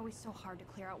 Why is it always so hard to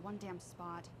clear out one damn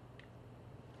spot?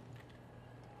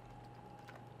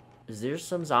 Is there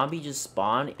some zombie just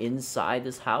spawned inside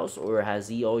this house? Or has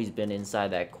he always been inside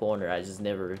that corner? I just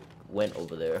never went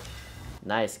over there.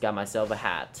 Nice, got myself a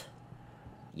hat.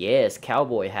 Yes,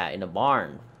 cowboy hat in a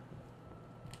barn.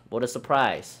 What a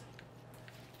surprise.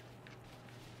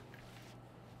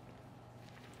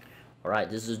 Alright,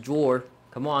 this is a drawer.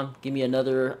 Come on, give me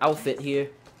another outfit here.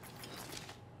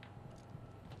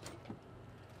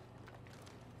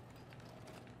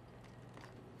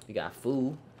 We got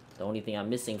food. The only thing I'm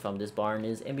missing from this barn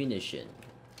is ammunition.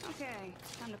 Okay,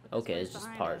 time to put this Okay, place it's just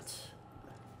behind parts. us.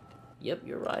 Yep,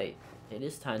 you're right. It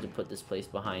is time to put this place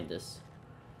behind us.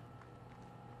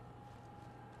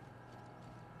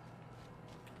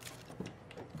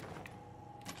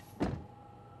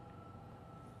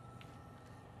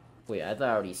 Wait, I thought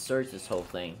I already searched this whole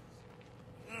thing.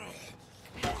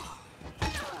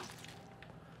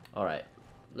 Alright,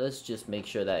 let's just make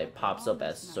sure that it pops up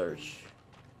as search.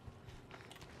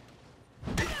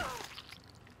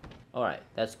 Alright,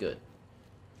 that's good.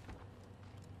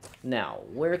 Now,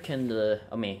 where can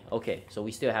okay, so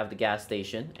we still have the gas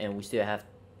station, and we still have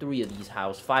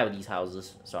 5 of these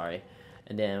houses, sorry.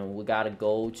 And then we gotta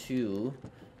go to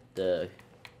the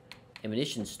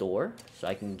ammunition store, so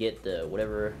I can get the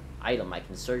whatever item I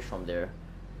can search from there.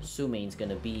 Assuming it's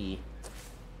gonna be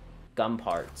gun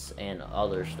parts and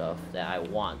other stuff that I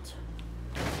want.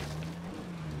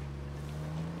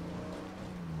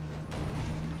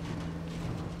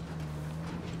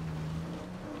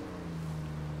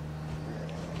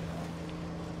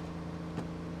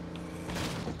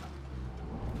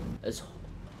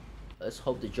 Let's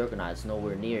hope the Juggernaut's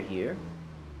nowhere near here.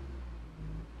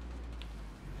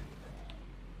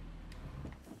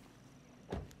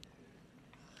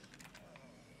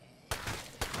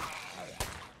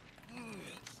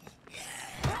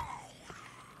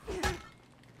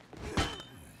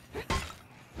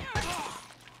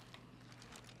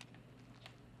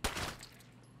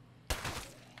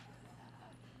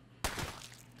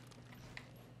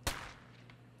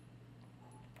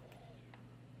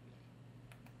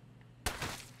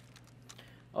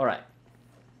 All right.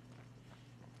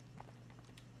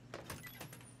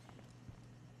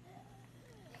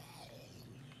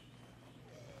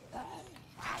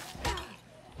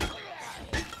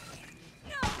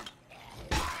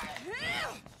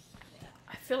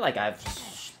 I feel like I've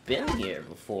been here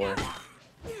before.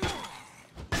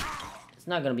 It's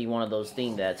not gonna be one of those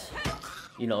things that,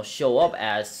 you know, show up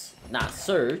as not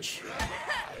search,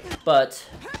 but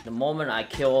the moment I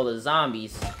kill all the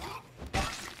zombies,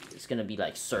 it's gonna be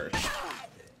like search.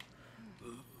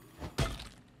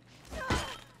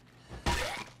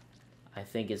 I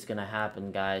think it's gonna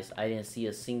happen, guys. I didn't see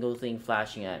a single thing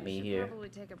flashing at me here. Probably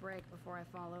take a break before I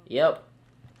fall over. Yep.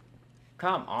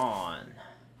 Come on.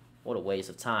 What a waste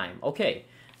of time. Okay,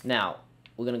 now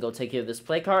we're gonna go take care of this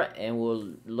play card and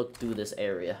we'll look through this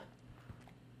area.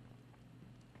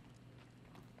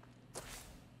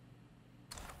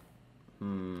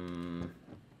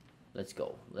 Let's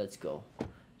go. Let's go.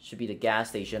 Should be the gas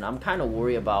station. I'm kind of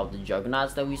worried about the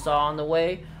juggernauts that we saw on the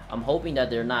way. I'm hoping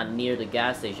that they're not near the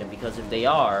gas station, because if they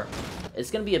are, it's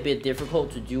gonna be a bit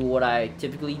difficult to do what I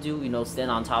typically do, you know,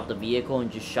 stand on top of the vehicle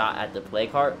and just shot at the play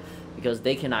cart, because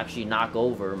they can actually knock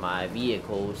over my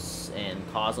vehicles and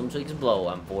cause them to explode,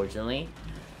 unfortunately.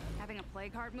 Having a play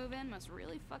card move in must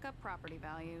really fuck up property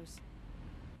values.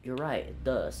 You're right, it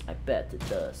does. I bet it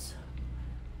does.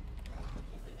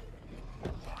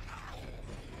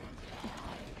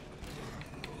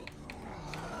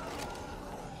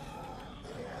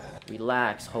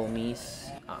 Relax, homies.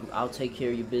 I'll take care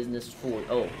of your business for you.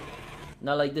 Oh,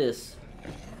 not like this.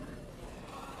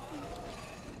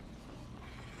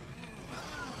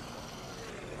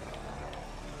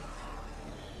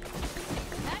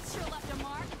 That sure left a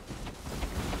mark.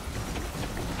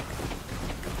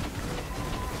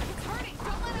 It's hurting.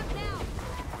 Don't let him down.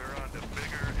 We're on to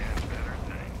bigger and better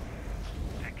things.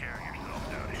 Take care of yourself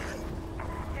down here.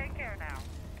 Take care now.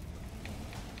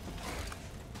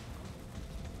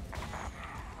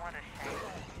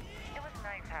 It was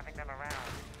nice having them around.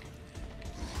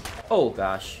 Oh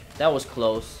gosh, that was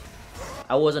close.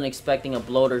 I wasn't expecting a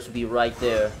bloater to be right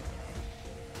there.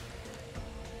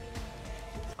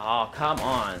 Oh, come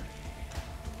on.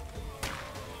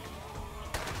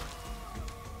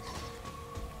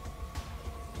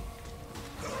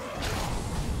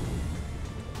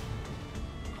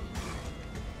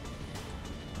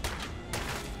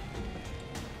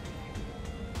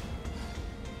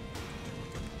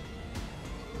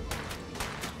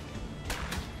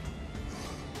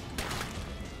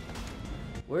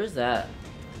 Where's that?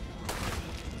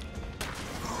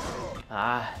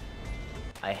 Ah,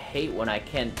 I hate when I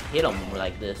can't hit them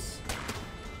like this.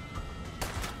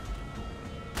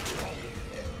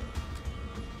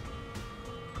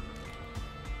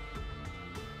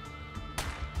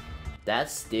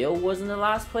 That still wasn't the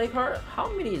last play card?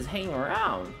 How many is hanging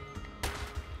around?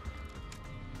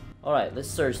 Alright, let's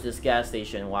search this gas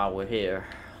station while we're here.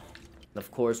 Of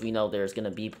course, we know there's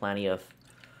gonna be plenty of...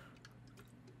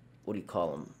 what do you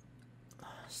call them?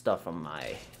 Stuff from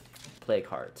my play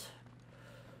cards.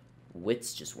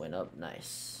 Wits just went up.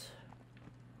 Nice.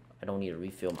 I don't need to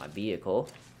refill my vehicle.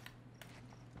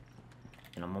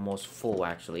 And I'm almost full,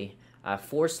 actually. I have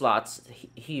 4 slots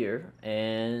here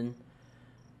and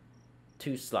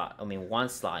 1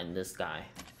 slot in this guy.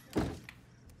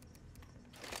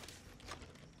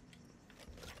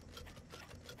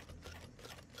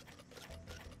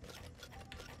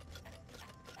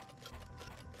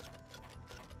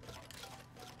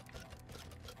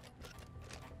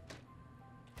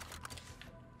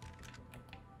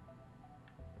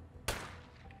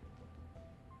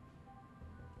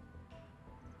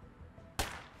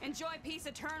 Enjoy peace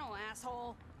eternal,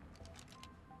 asshole.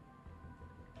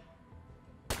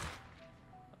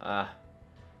 Ah,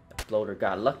 that bloater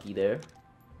got lucky there.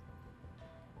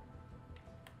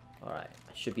 Alright,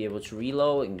 I should be able to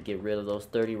reload and get rid of those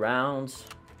 30 rounds.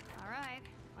 Alright,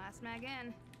 last mag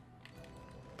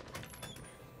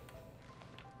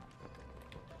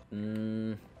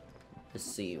in. Let's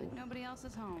see. Nobody else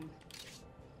is home.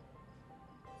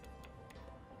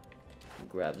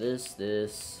 Grab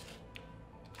this.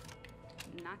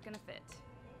 Not gonna fit.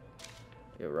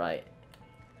 You're right.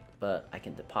 But I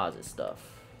can deposit stuff.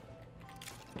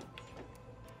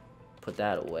 Put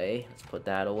that away. Let's put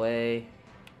that away.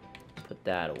 Put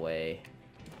that away.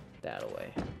 That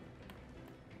away.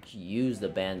 Use the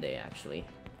band-aid, actually.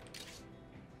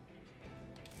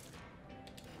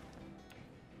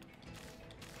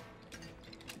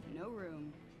 No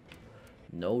room.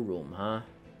 No room, huh?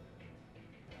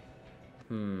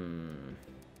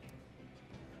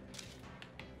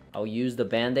 I'll use the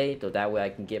band-aid, so that way I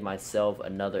can get myself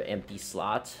another empty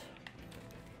slot.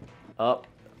 Oh,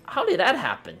 how did that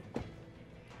happen?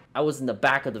 I was in the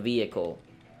back of the vehicle.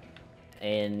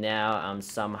 And now I'm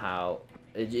somehow...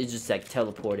 It just like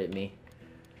teleported me.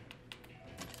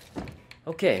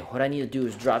 Okay, what I need to do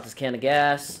is drop this can of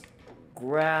gas.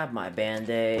 Grab my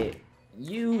band-aid.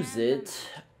 Use it.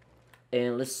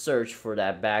 And let's search for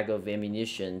that bag of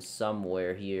ammunition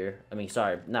somewhere here. I mean,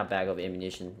 sorry, not bag of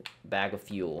ammunition. Bag of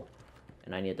fuel.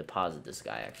 And I need to deposit this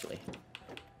guy, actually.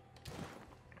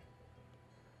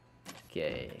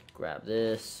 Okay, grab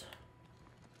this.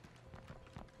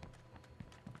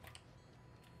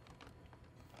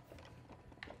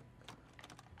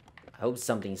 I hope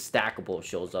something stackable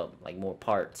shows up, like more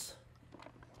parts.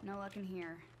 No luck in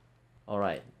here.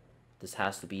 Alright, this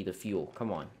has to be the fuel.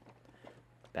 Come on.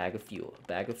 Bag of fuel,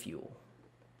 bag of fuel.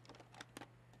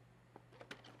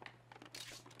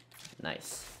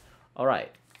 Nice.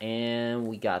 Alright, and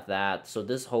we got that. So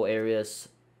this whole area's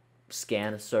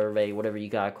scan, survey, whatever you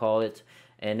gotta call it.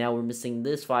 And now we're missing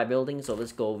this 5 buildings, so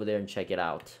let's go over there and check it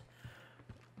out.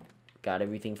 Got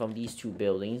everything from these 2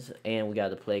 buildings, and we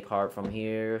got the play card from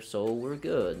here, so we're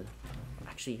good.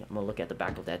 Actually, I'm gonna look at the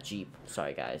back of that Jeep.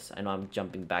 Sorry guys, I know I'm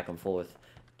jumping back and forth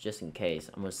just in case.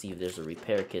 I'm gonna see if there's a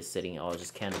repair kit sitting. Oh,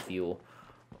 just can of fuel.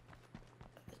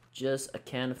 Just a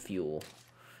can of fuel.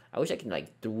 I wish I could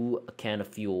like throw a can of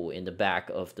fuel in the back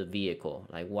of the vehicle.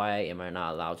 Like, why am I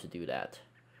not allowed to do that?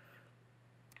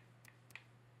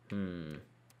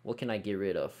 What can I get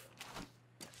rid of?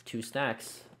 2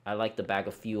 snacks. I like the bag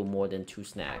of fuel more than 2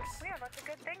 snacks. Yeah, that's a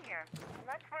good thing here.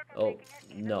 Let's work on Oh, making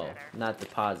it even no, better. not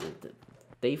deposit.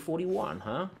 Day 41,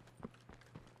 huh?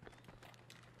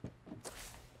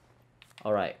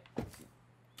 Alright.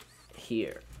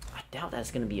 Here. I doubt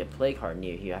that's gonna be a play card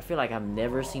near here. I feel like I've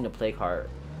never seen a play card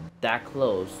that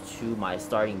close to my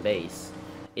starting base.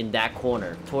 In that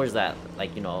corner. Towards that,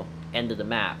 like, you know, end of the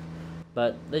map.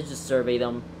 But let's just survey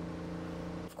them.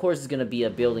 Of course, it's gonna be a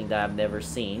building that I've never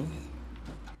seen.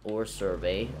 Or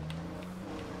survey.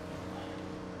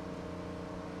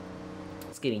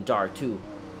 getting dark too.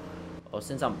 Oh,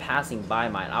 since I'm passing by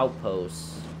my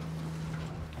outpost,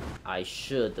 I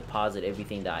should deposit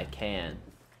everything that I can.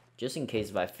 Just in case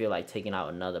if I feel like taking out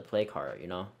another play card, you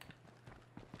know?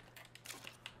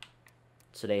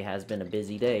 Today has been a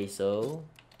busy day, so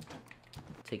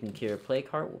taking care of play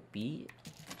card will be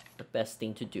the best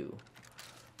thing to do.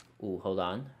 Ooh, hold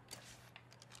on.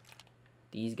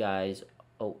 These guys...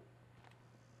 Oh.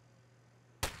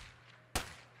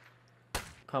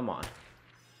 Come on.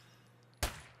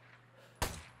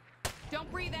 Don't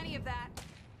breathe any of that.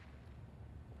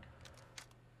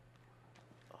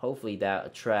 Hopefully that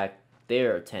attract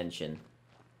their attention.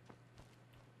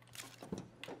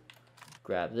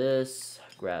 Grab this,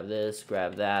 grab this,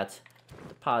 grab that.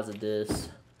 Deposit this.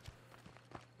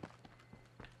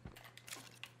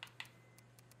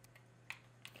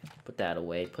 Put that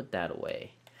away, put that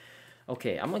away.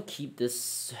 Okay, I'm gonna keep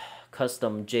this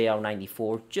custom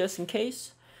JL94 just in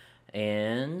case.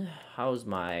 And how's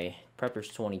my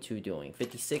Preppers 22 doing?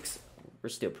 56? We're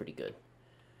still pretty good.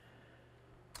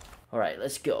 Alright,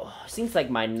 let's go. Seems like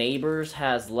my neighbors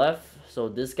has left. So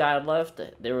this guy left.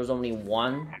 There was only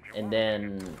one. And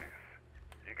then...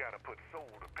 You gotta put soul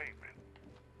to pavement.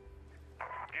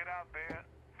 Get out there,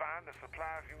 find the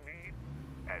supplies you need,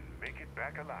 and make it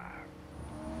back alive.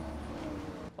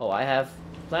 Oh, I have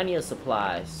plenty of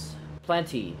supplies.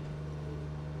 Plenty.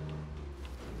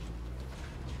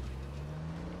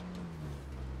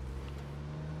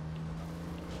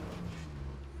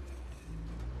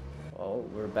 Oh,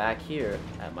 we're back here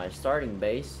at my starting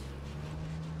base.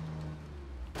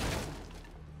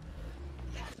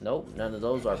 Nope, none of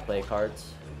those are play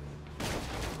cards.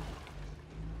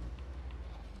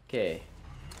 Okay.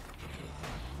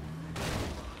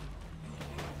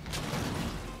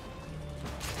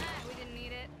 We didn't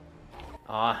need it.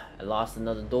 Ah, I lost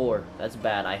another door. That's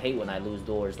bad. I hate when I lose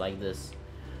doors like this.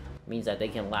 It means that they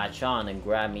can latch on and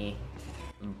grab me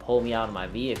and pull me out of my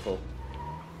vehicle.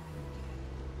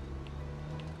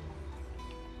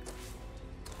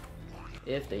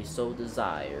 If they so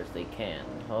desire, they can.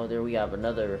 Oh, there we have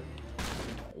another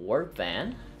work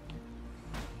van.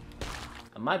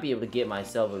 I might be able to get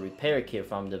myself a repair kit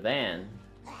from the van.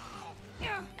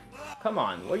 Come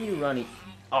on, what are you running?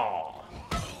 Oh,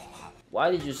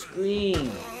 why did you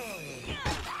scream?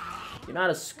 You're not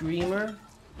a screamer.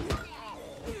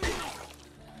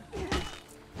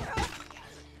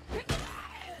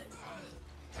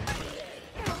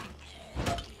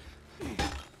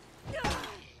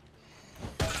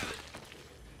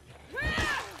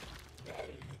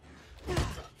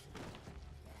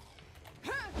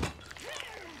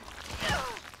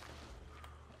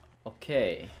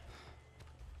 Okay.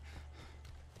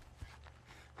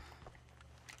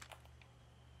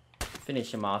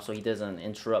 Finish him off so he doesn't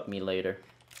interrupt me later.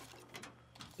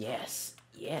 Yes,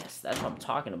 yes, that's what I'm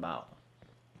talking about.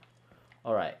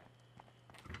 Alright.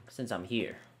 Since I'm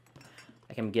here,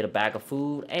 I can get a bag of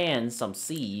food and some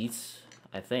seeds,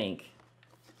 I think.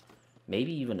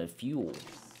 Maybe even a fuel.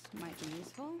 Might be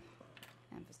useful.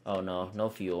 Oh no, no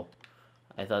fuel.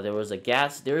 I thought there was a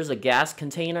gas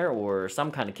container or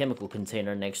some kind of chemical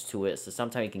container next to it, so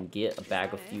sometimes you can get a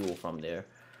bag of fuel from there.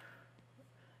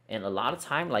 And a lot of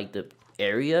time, like the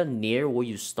area near where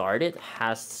you started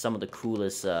has some of the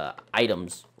coolest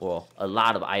items, or a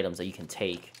lot of items that you can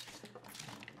take.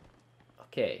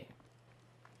 Okay.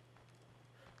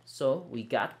 So we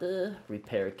got the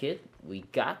repair kit, we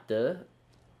got the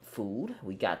food,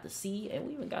 we got the seed, and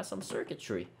we even got some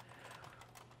circuitry.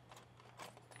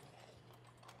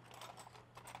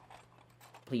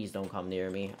 Please don't come near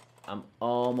me. I'm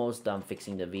almost done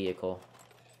fixing the vehicle.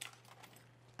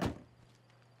 I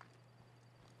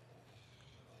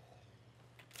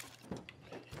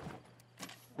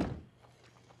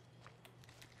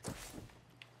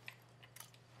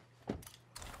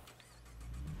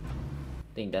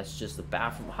think that's just the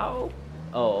bathroom. How?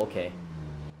 Oh, okay.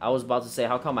 I was about to say,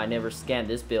 how come I never scanned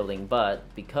this building?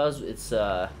 But because it's,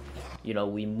 you know,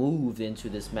 we moved into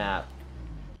this map,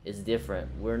 it's different.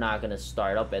 We're not gonna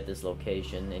start up at this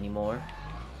location anymore.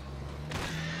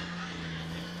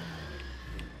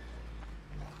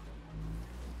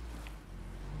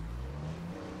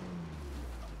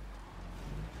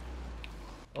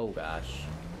 Oh gosh,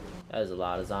 there's a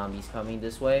lot of zombies coming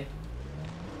this way.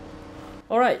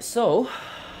 Alright, so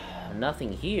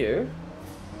nothing here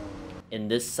in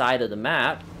this side of the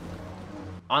map.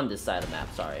 On this side of the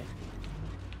map, sorry.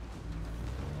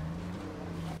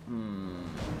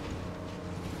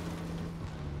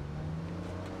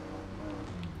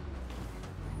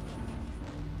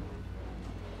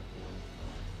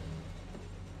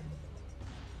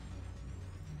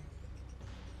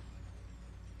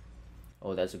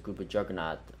 Oh, that's a group of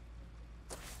Juggernaut.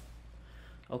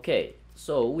 Okay,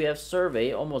 so we have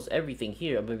surveyed almost everything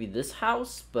here. Maybe this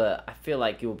house, but I feel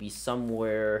like it will be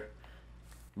somewhere,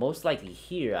 most likely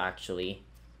here, actually.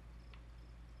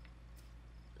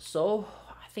 So,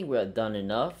 I think we're done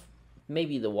enough.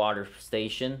 Maybe the water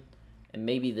station, and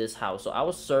maybe this house. So I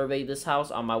will survey this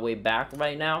house on my way back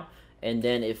right now. And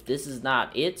then if this is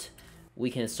not it,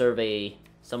 we can survey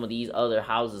some of these other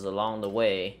houses along the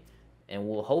way. And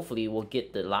hopefully we'll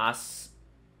get the last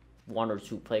 1 or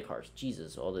 2 play cards.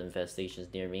 Jesus, all the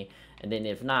infestations near me. And then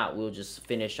if not, we'll just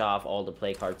finish off all the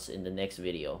play cards in the next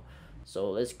video.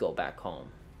 So let's go back home.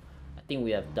 I think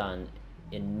we have done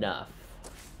enough.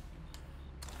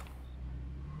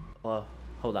 Well,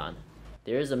 hold on.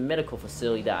 There is a medical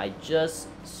facility that I just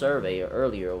surveyed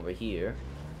earlier over here.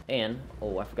 And,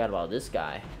 oh, I forgot about this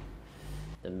guy.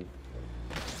 The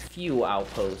fuel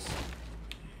outpost.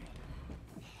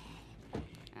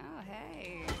 Oh,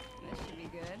 hey. This should be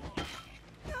good.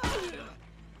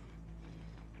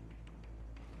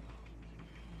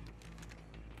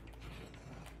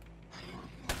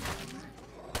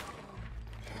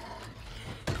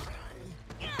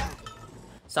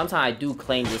 Sometimes I do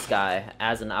claim this guy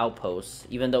as an outpost,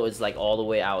 even though it's like all the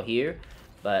way out here.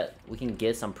 But we can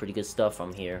get some pretty good stuff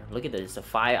from here. Look at this,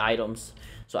 5 items.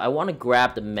 So I want to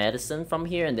grab the medicine from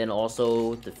here, and then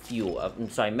also the fuel. I'm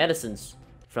sorry, medicines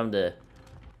from the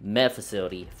med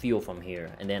facility, fuel from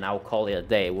here. And then I'll call it a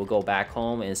day. We'll go back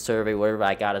home and survey whatever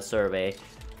I gotta survey.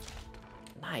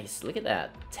 Nice, look at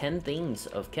that. 10 things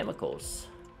of chemicals.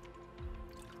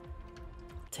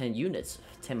 10 units,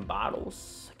 10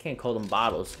 bottles. I can't call them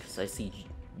bottles because I see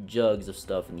jugs of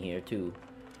stuff in here too.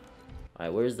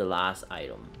 Alright, where's the last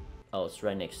item? Oh, it's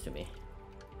right next to me.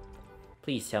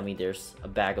 Please tell me there's a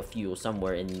bag of fuel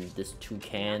somewhere in this 2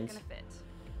 cans. Not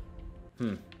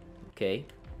gonna fit. Okay.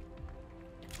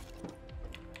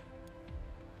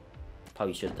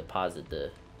 Probably should deposit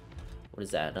the... What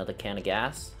is that? Another can of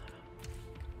gas?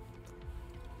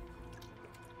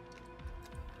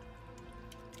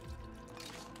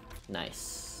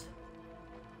 Nice.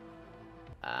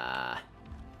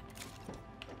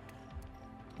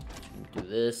 Do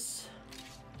this.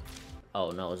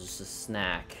 Oh no, it's just a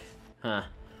snack. Huh.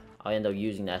 I'll end up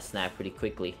using that snack pretty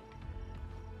quickly.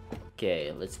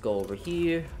 Okay, let's go over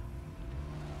here.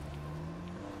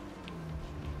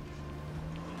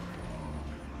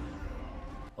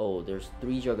 Oh, there's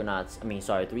 3 Juggernauts. I mean,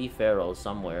 sorry, 3 Pharaohs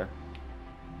somewhere.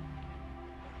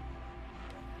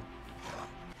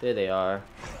 There they are.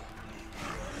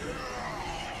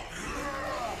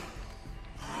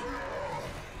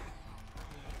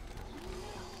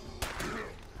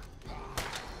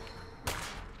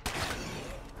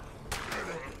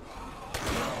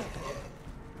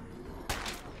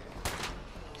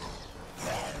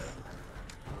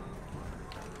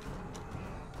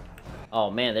 Oh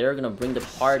man, they're gonna bring the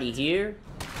party here.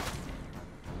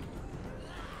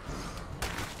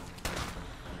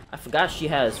 I forgot she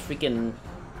has freaking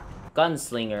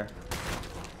gunslinger.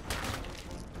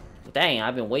 Dang,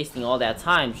 I've been wasting all that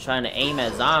time trying to aim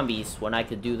at zombies when I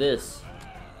could do this.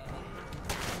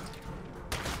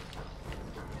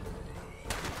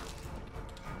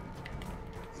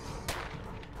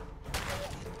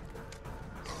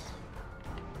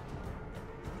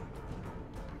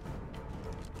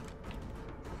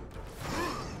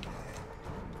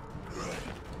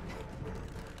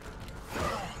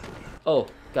 Oh,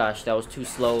 gosh, that was too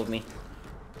slow of me.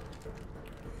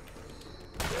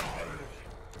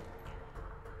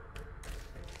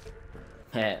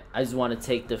 I just want to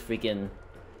take the freaking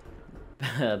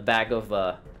bag of,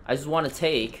 I just want to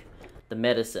take the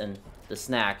medicine, the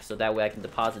snack, so that way I can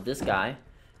deposit this guy.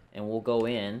 And we'll go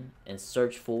in and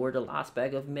search for the last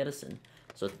bag of medicine.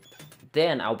 So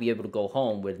then I'll be able to go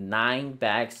home with 9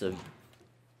 bags of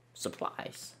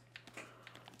supplies.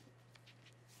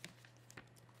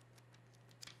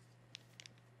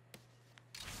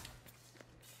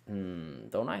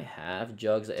 Don't I have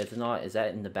jugs of ethanol? Is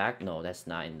that in the back? No, that's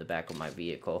not in the back of my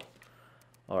vehicle.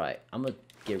 Alright, I'm gonna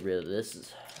get rid of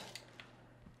this.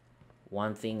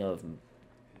 1 thing of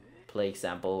plague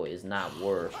sample is not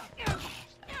worth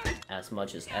as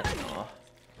much as ethanol.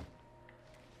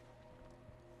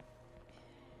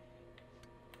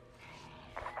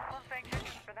 Well, thank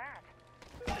goodness for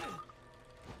that.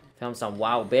 Found some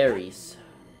wild berries.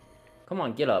 Come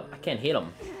on, get up. I can't hit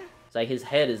him. It's like his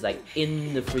head is like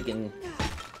in the freaking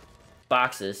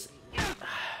boxes.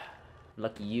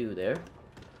 Lucky you there.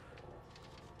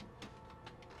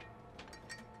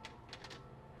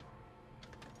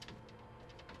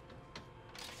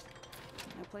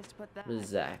 No place to put that. What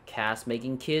is that? Cast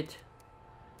making kit?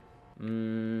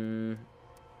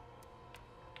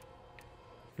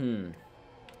 You're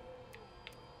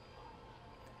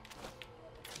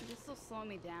still slowing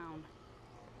me down.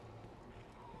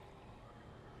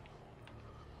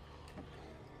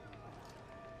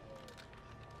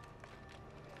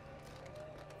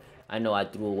 I know I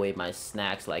threw away my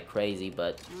snacks like crazy,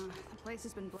 but The place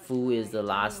has been food is the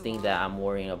last thing that I'm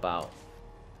worrying about.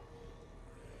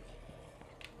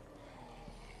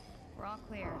 We're all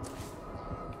clear.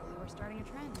 We're starting a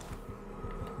trend.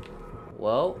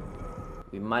 Well,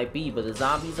 we might be, but the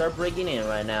zombies are breaking in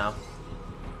right now.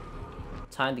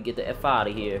 Time to get the F out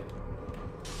of here.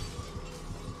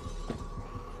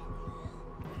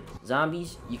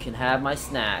 Zombies, you can have my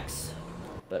snacks,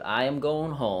 but I am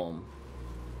going home.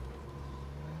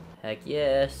 Heck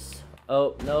yes.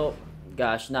 Oh, no.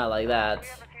 Gosh, not like that. We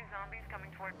have a few zombies coming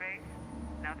toward base.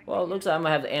 Now the Well, it looks like I'm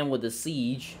gonna have to end with the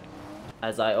siege,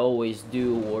 as I always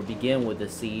do, or begin with the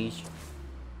siege.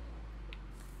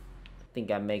 I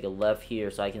think I make a left here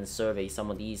so I can survey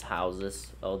some of these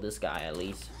houses. Oh, this guy at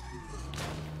least.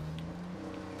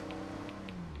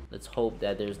 Let's hope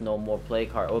that there's no more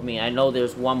plague heart. I mean, I know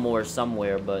there's one more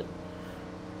somewhere, but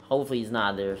hopefully it's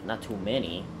not. There's not too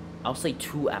many. I'll say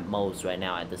 2 at most right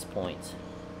now at this point.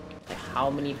 Like, how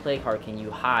many plague heart can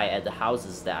you hide at the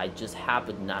houses that I just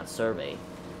happen to not survey?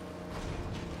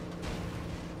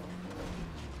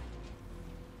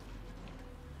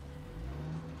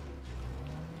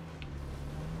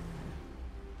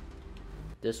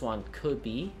 This one could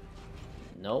be.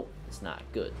 Nope, it's not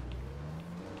good.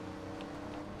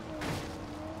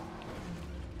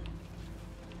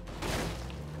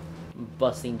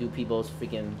 Busting through people's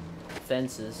freaking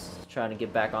fences, trying to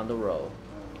get back on the road.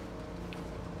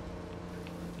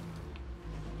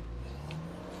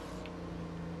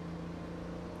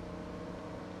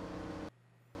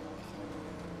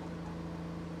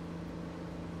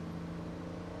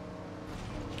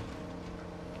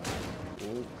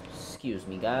 Ooh, excuse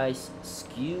me, guys.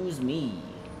 Excuse me.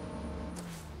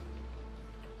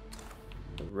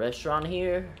 The restaurant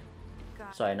here?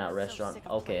 God, Sorry, not I'm so restaurant. sick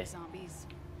of Okay. plague zombies.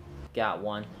 Got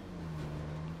one.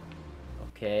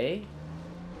 Okay.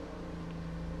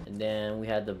 And then we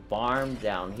had the barn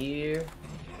down here.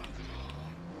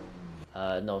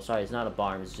 No, sorry, it's not a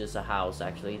barn. It's just a house,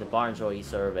 actually. The barn's already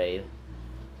surveyed.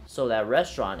 So that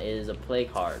restaurant is a plague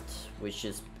heart, which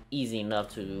is easy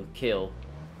enough to kill.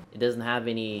 It doesn't have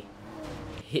any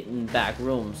hidden back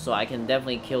rooms, so I can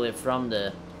definitely kill it from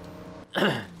the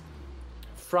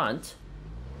front.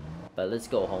 But let's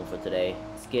go home for today.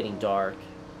 It's getting dark.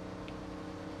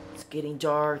 It's getting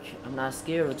dark. I'm not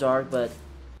scared of dark, but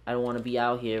I don't want to be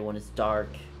out here when it's dark.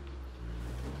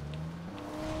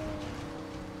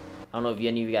 I don't know if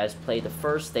any of you guys played the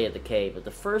first day of Decay, but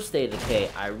the first day of Decay,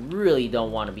 I really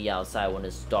don't want to be outside when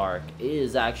it's dark. It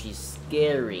is actually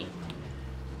scary.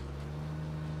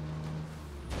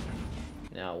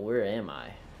 Now, where am I?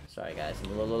 Sorry guys,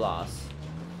 I'm a little lost.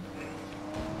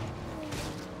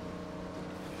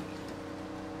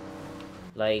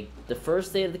 Like, the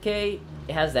first day of Decay,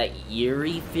 it has that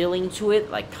eerie feeling to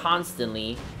it, like,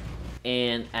 constantly.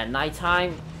 And at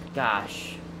nighttime,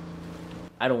 gosh,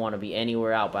 I don't want to be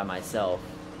anywhere out by myself.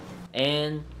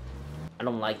 And I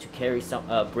don't like to carry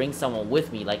bring someone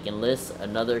with me, like enlist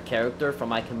another character from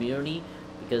my community,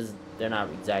 because they're not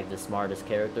exactly the smartest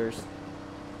characters.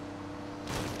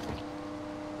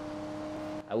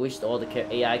 I wish all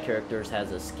the AI characters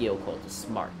has a skill called the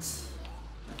smarts.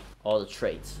 All the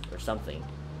traits or something.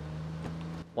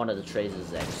 One of the traits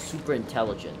is like super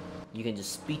intelligent. You can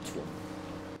just speak to them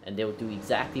and they will do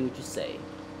exactly what you say.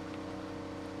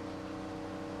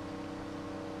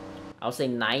 I'll say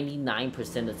 99%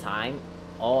 of the time,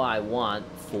 all I want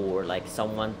for like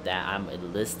someone that I'm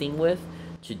enlisting with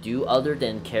to do other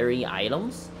than carry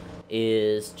items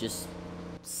is just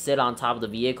sit on top of the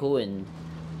vehicle and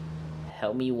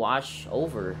help me watch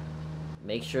over.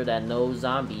 Make sure that no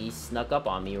zombies snuck up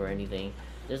on me or anything.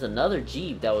 There's another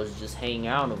Jeep that was just hanging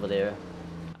out over there.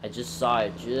 I just saw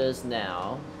it just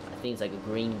now. I think it's like a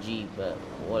green Jeep, but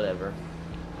whatever.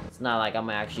 It's not like I'm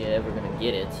actually ever gonna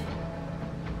get it.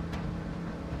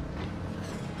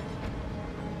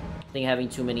 I think having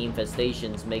too many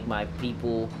infestations make my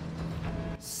people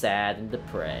sad and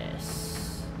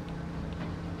depressed.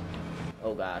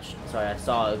 Oh gosh, sorry, I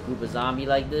saw a group of zombies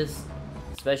like this,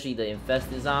 especially the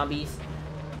infested zombies.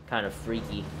 Kind of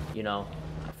freaky, you know.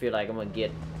 I feel like I'm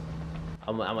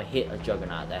gonna hit a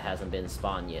juggernaut that hasn't been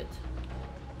spawned yet.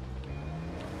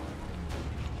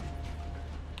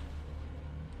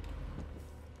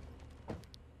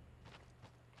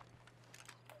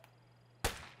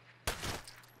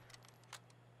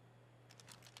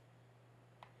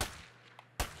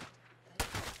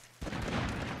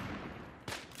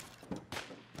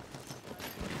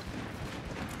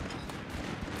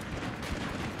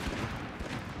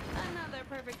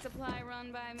 supply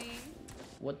run by me?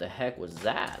 What the heck was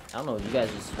that? I don't know if you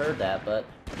guys just heard that, but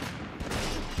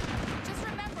Just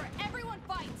remember, everyone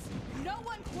fights. No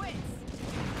one quits.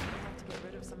 We'll have to get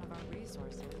rid of some of our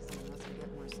resources unless we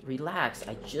get more. relax.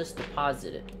 I just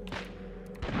deposited.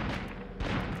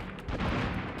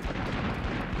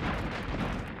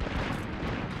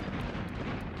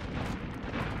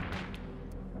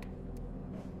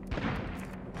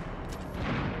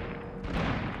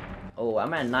 Oh,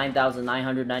 I'm at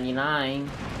 9,999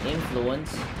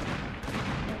 influence.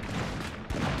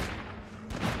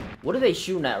 What are they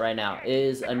shooting at right now? It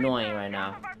is annoying right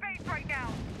now. Our base right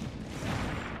now.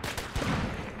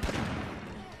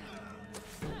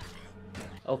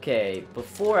 Okay,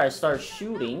 before I start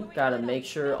shooting, gotta make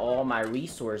sure all my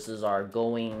resources are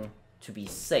going to be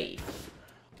safe.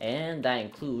 And that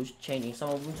includes changing some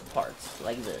of them to parts,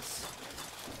 like this.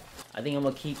 I think I'm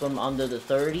gonna keep them under the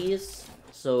 30s,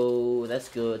 so that's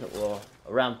good, or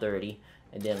around 30.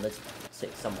 And then let's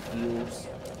take some fuels.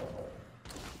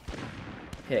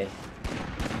 Okay.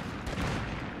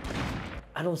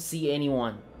 I don't see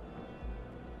anyone.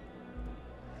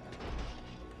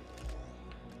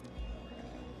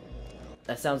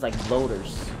 That sounds like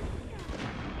loaders.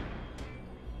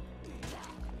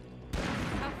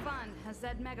 Have fun, has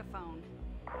that megaphone.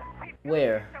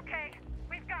 Where? Okay,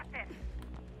 we've got this.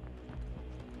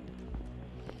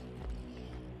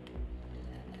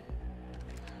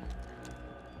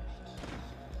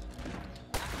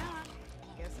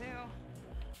 Guess who?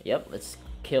 Yep, let's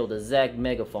kill the Zag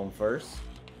megaphone first.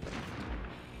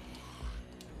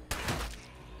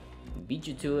 Beat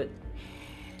you to it.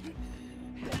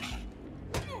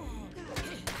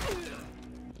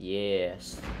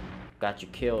 Yes. Got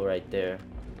your kill right there.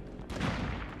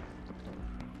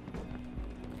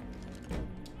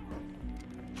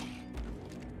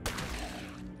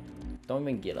 Don't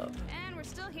even get up. And we're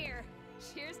still here.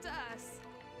 Cheers to us.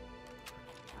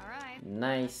 Alright.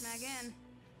 Nice. Snag in.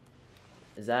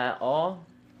 Is that all?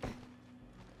 I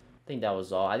think that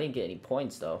was all. I didn't get any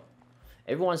points though.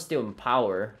 Everyone's still in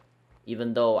power,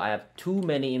 even though I have too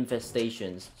many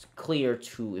infestations. It's clear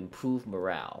to improve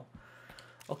morale.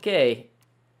 Okay,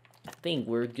 I think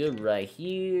we're good right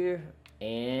here.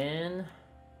 And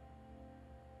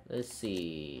let's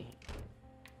see.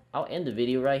 I'll end the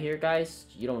video right here, guys.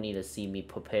 You don't need to see me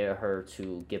prepare her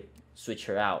to switch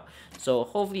her out. So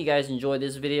hopefully you guys enjoyed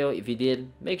this video. If you did,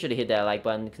 make sure to hit that like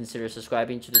button. Consider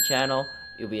subscribing to the channel.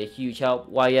 It'll be a huge help.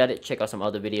 While you're at it, check out some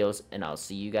other videos, and I'll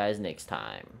see you guys next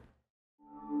time.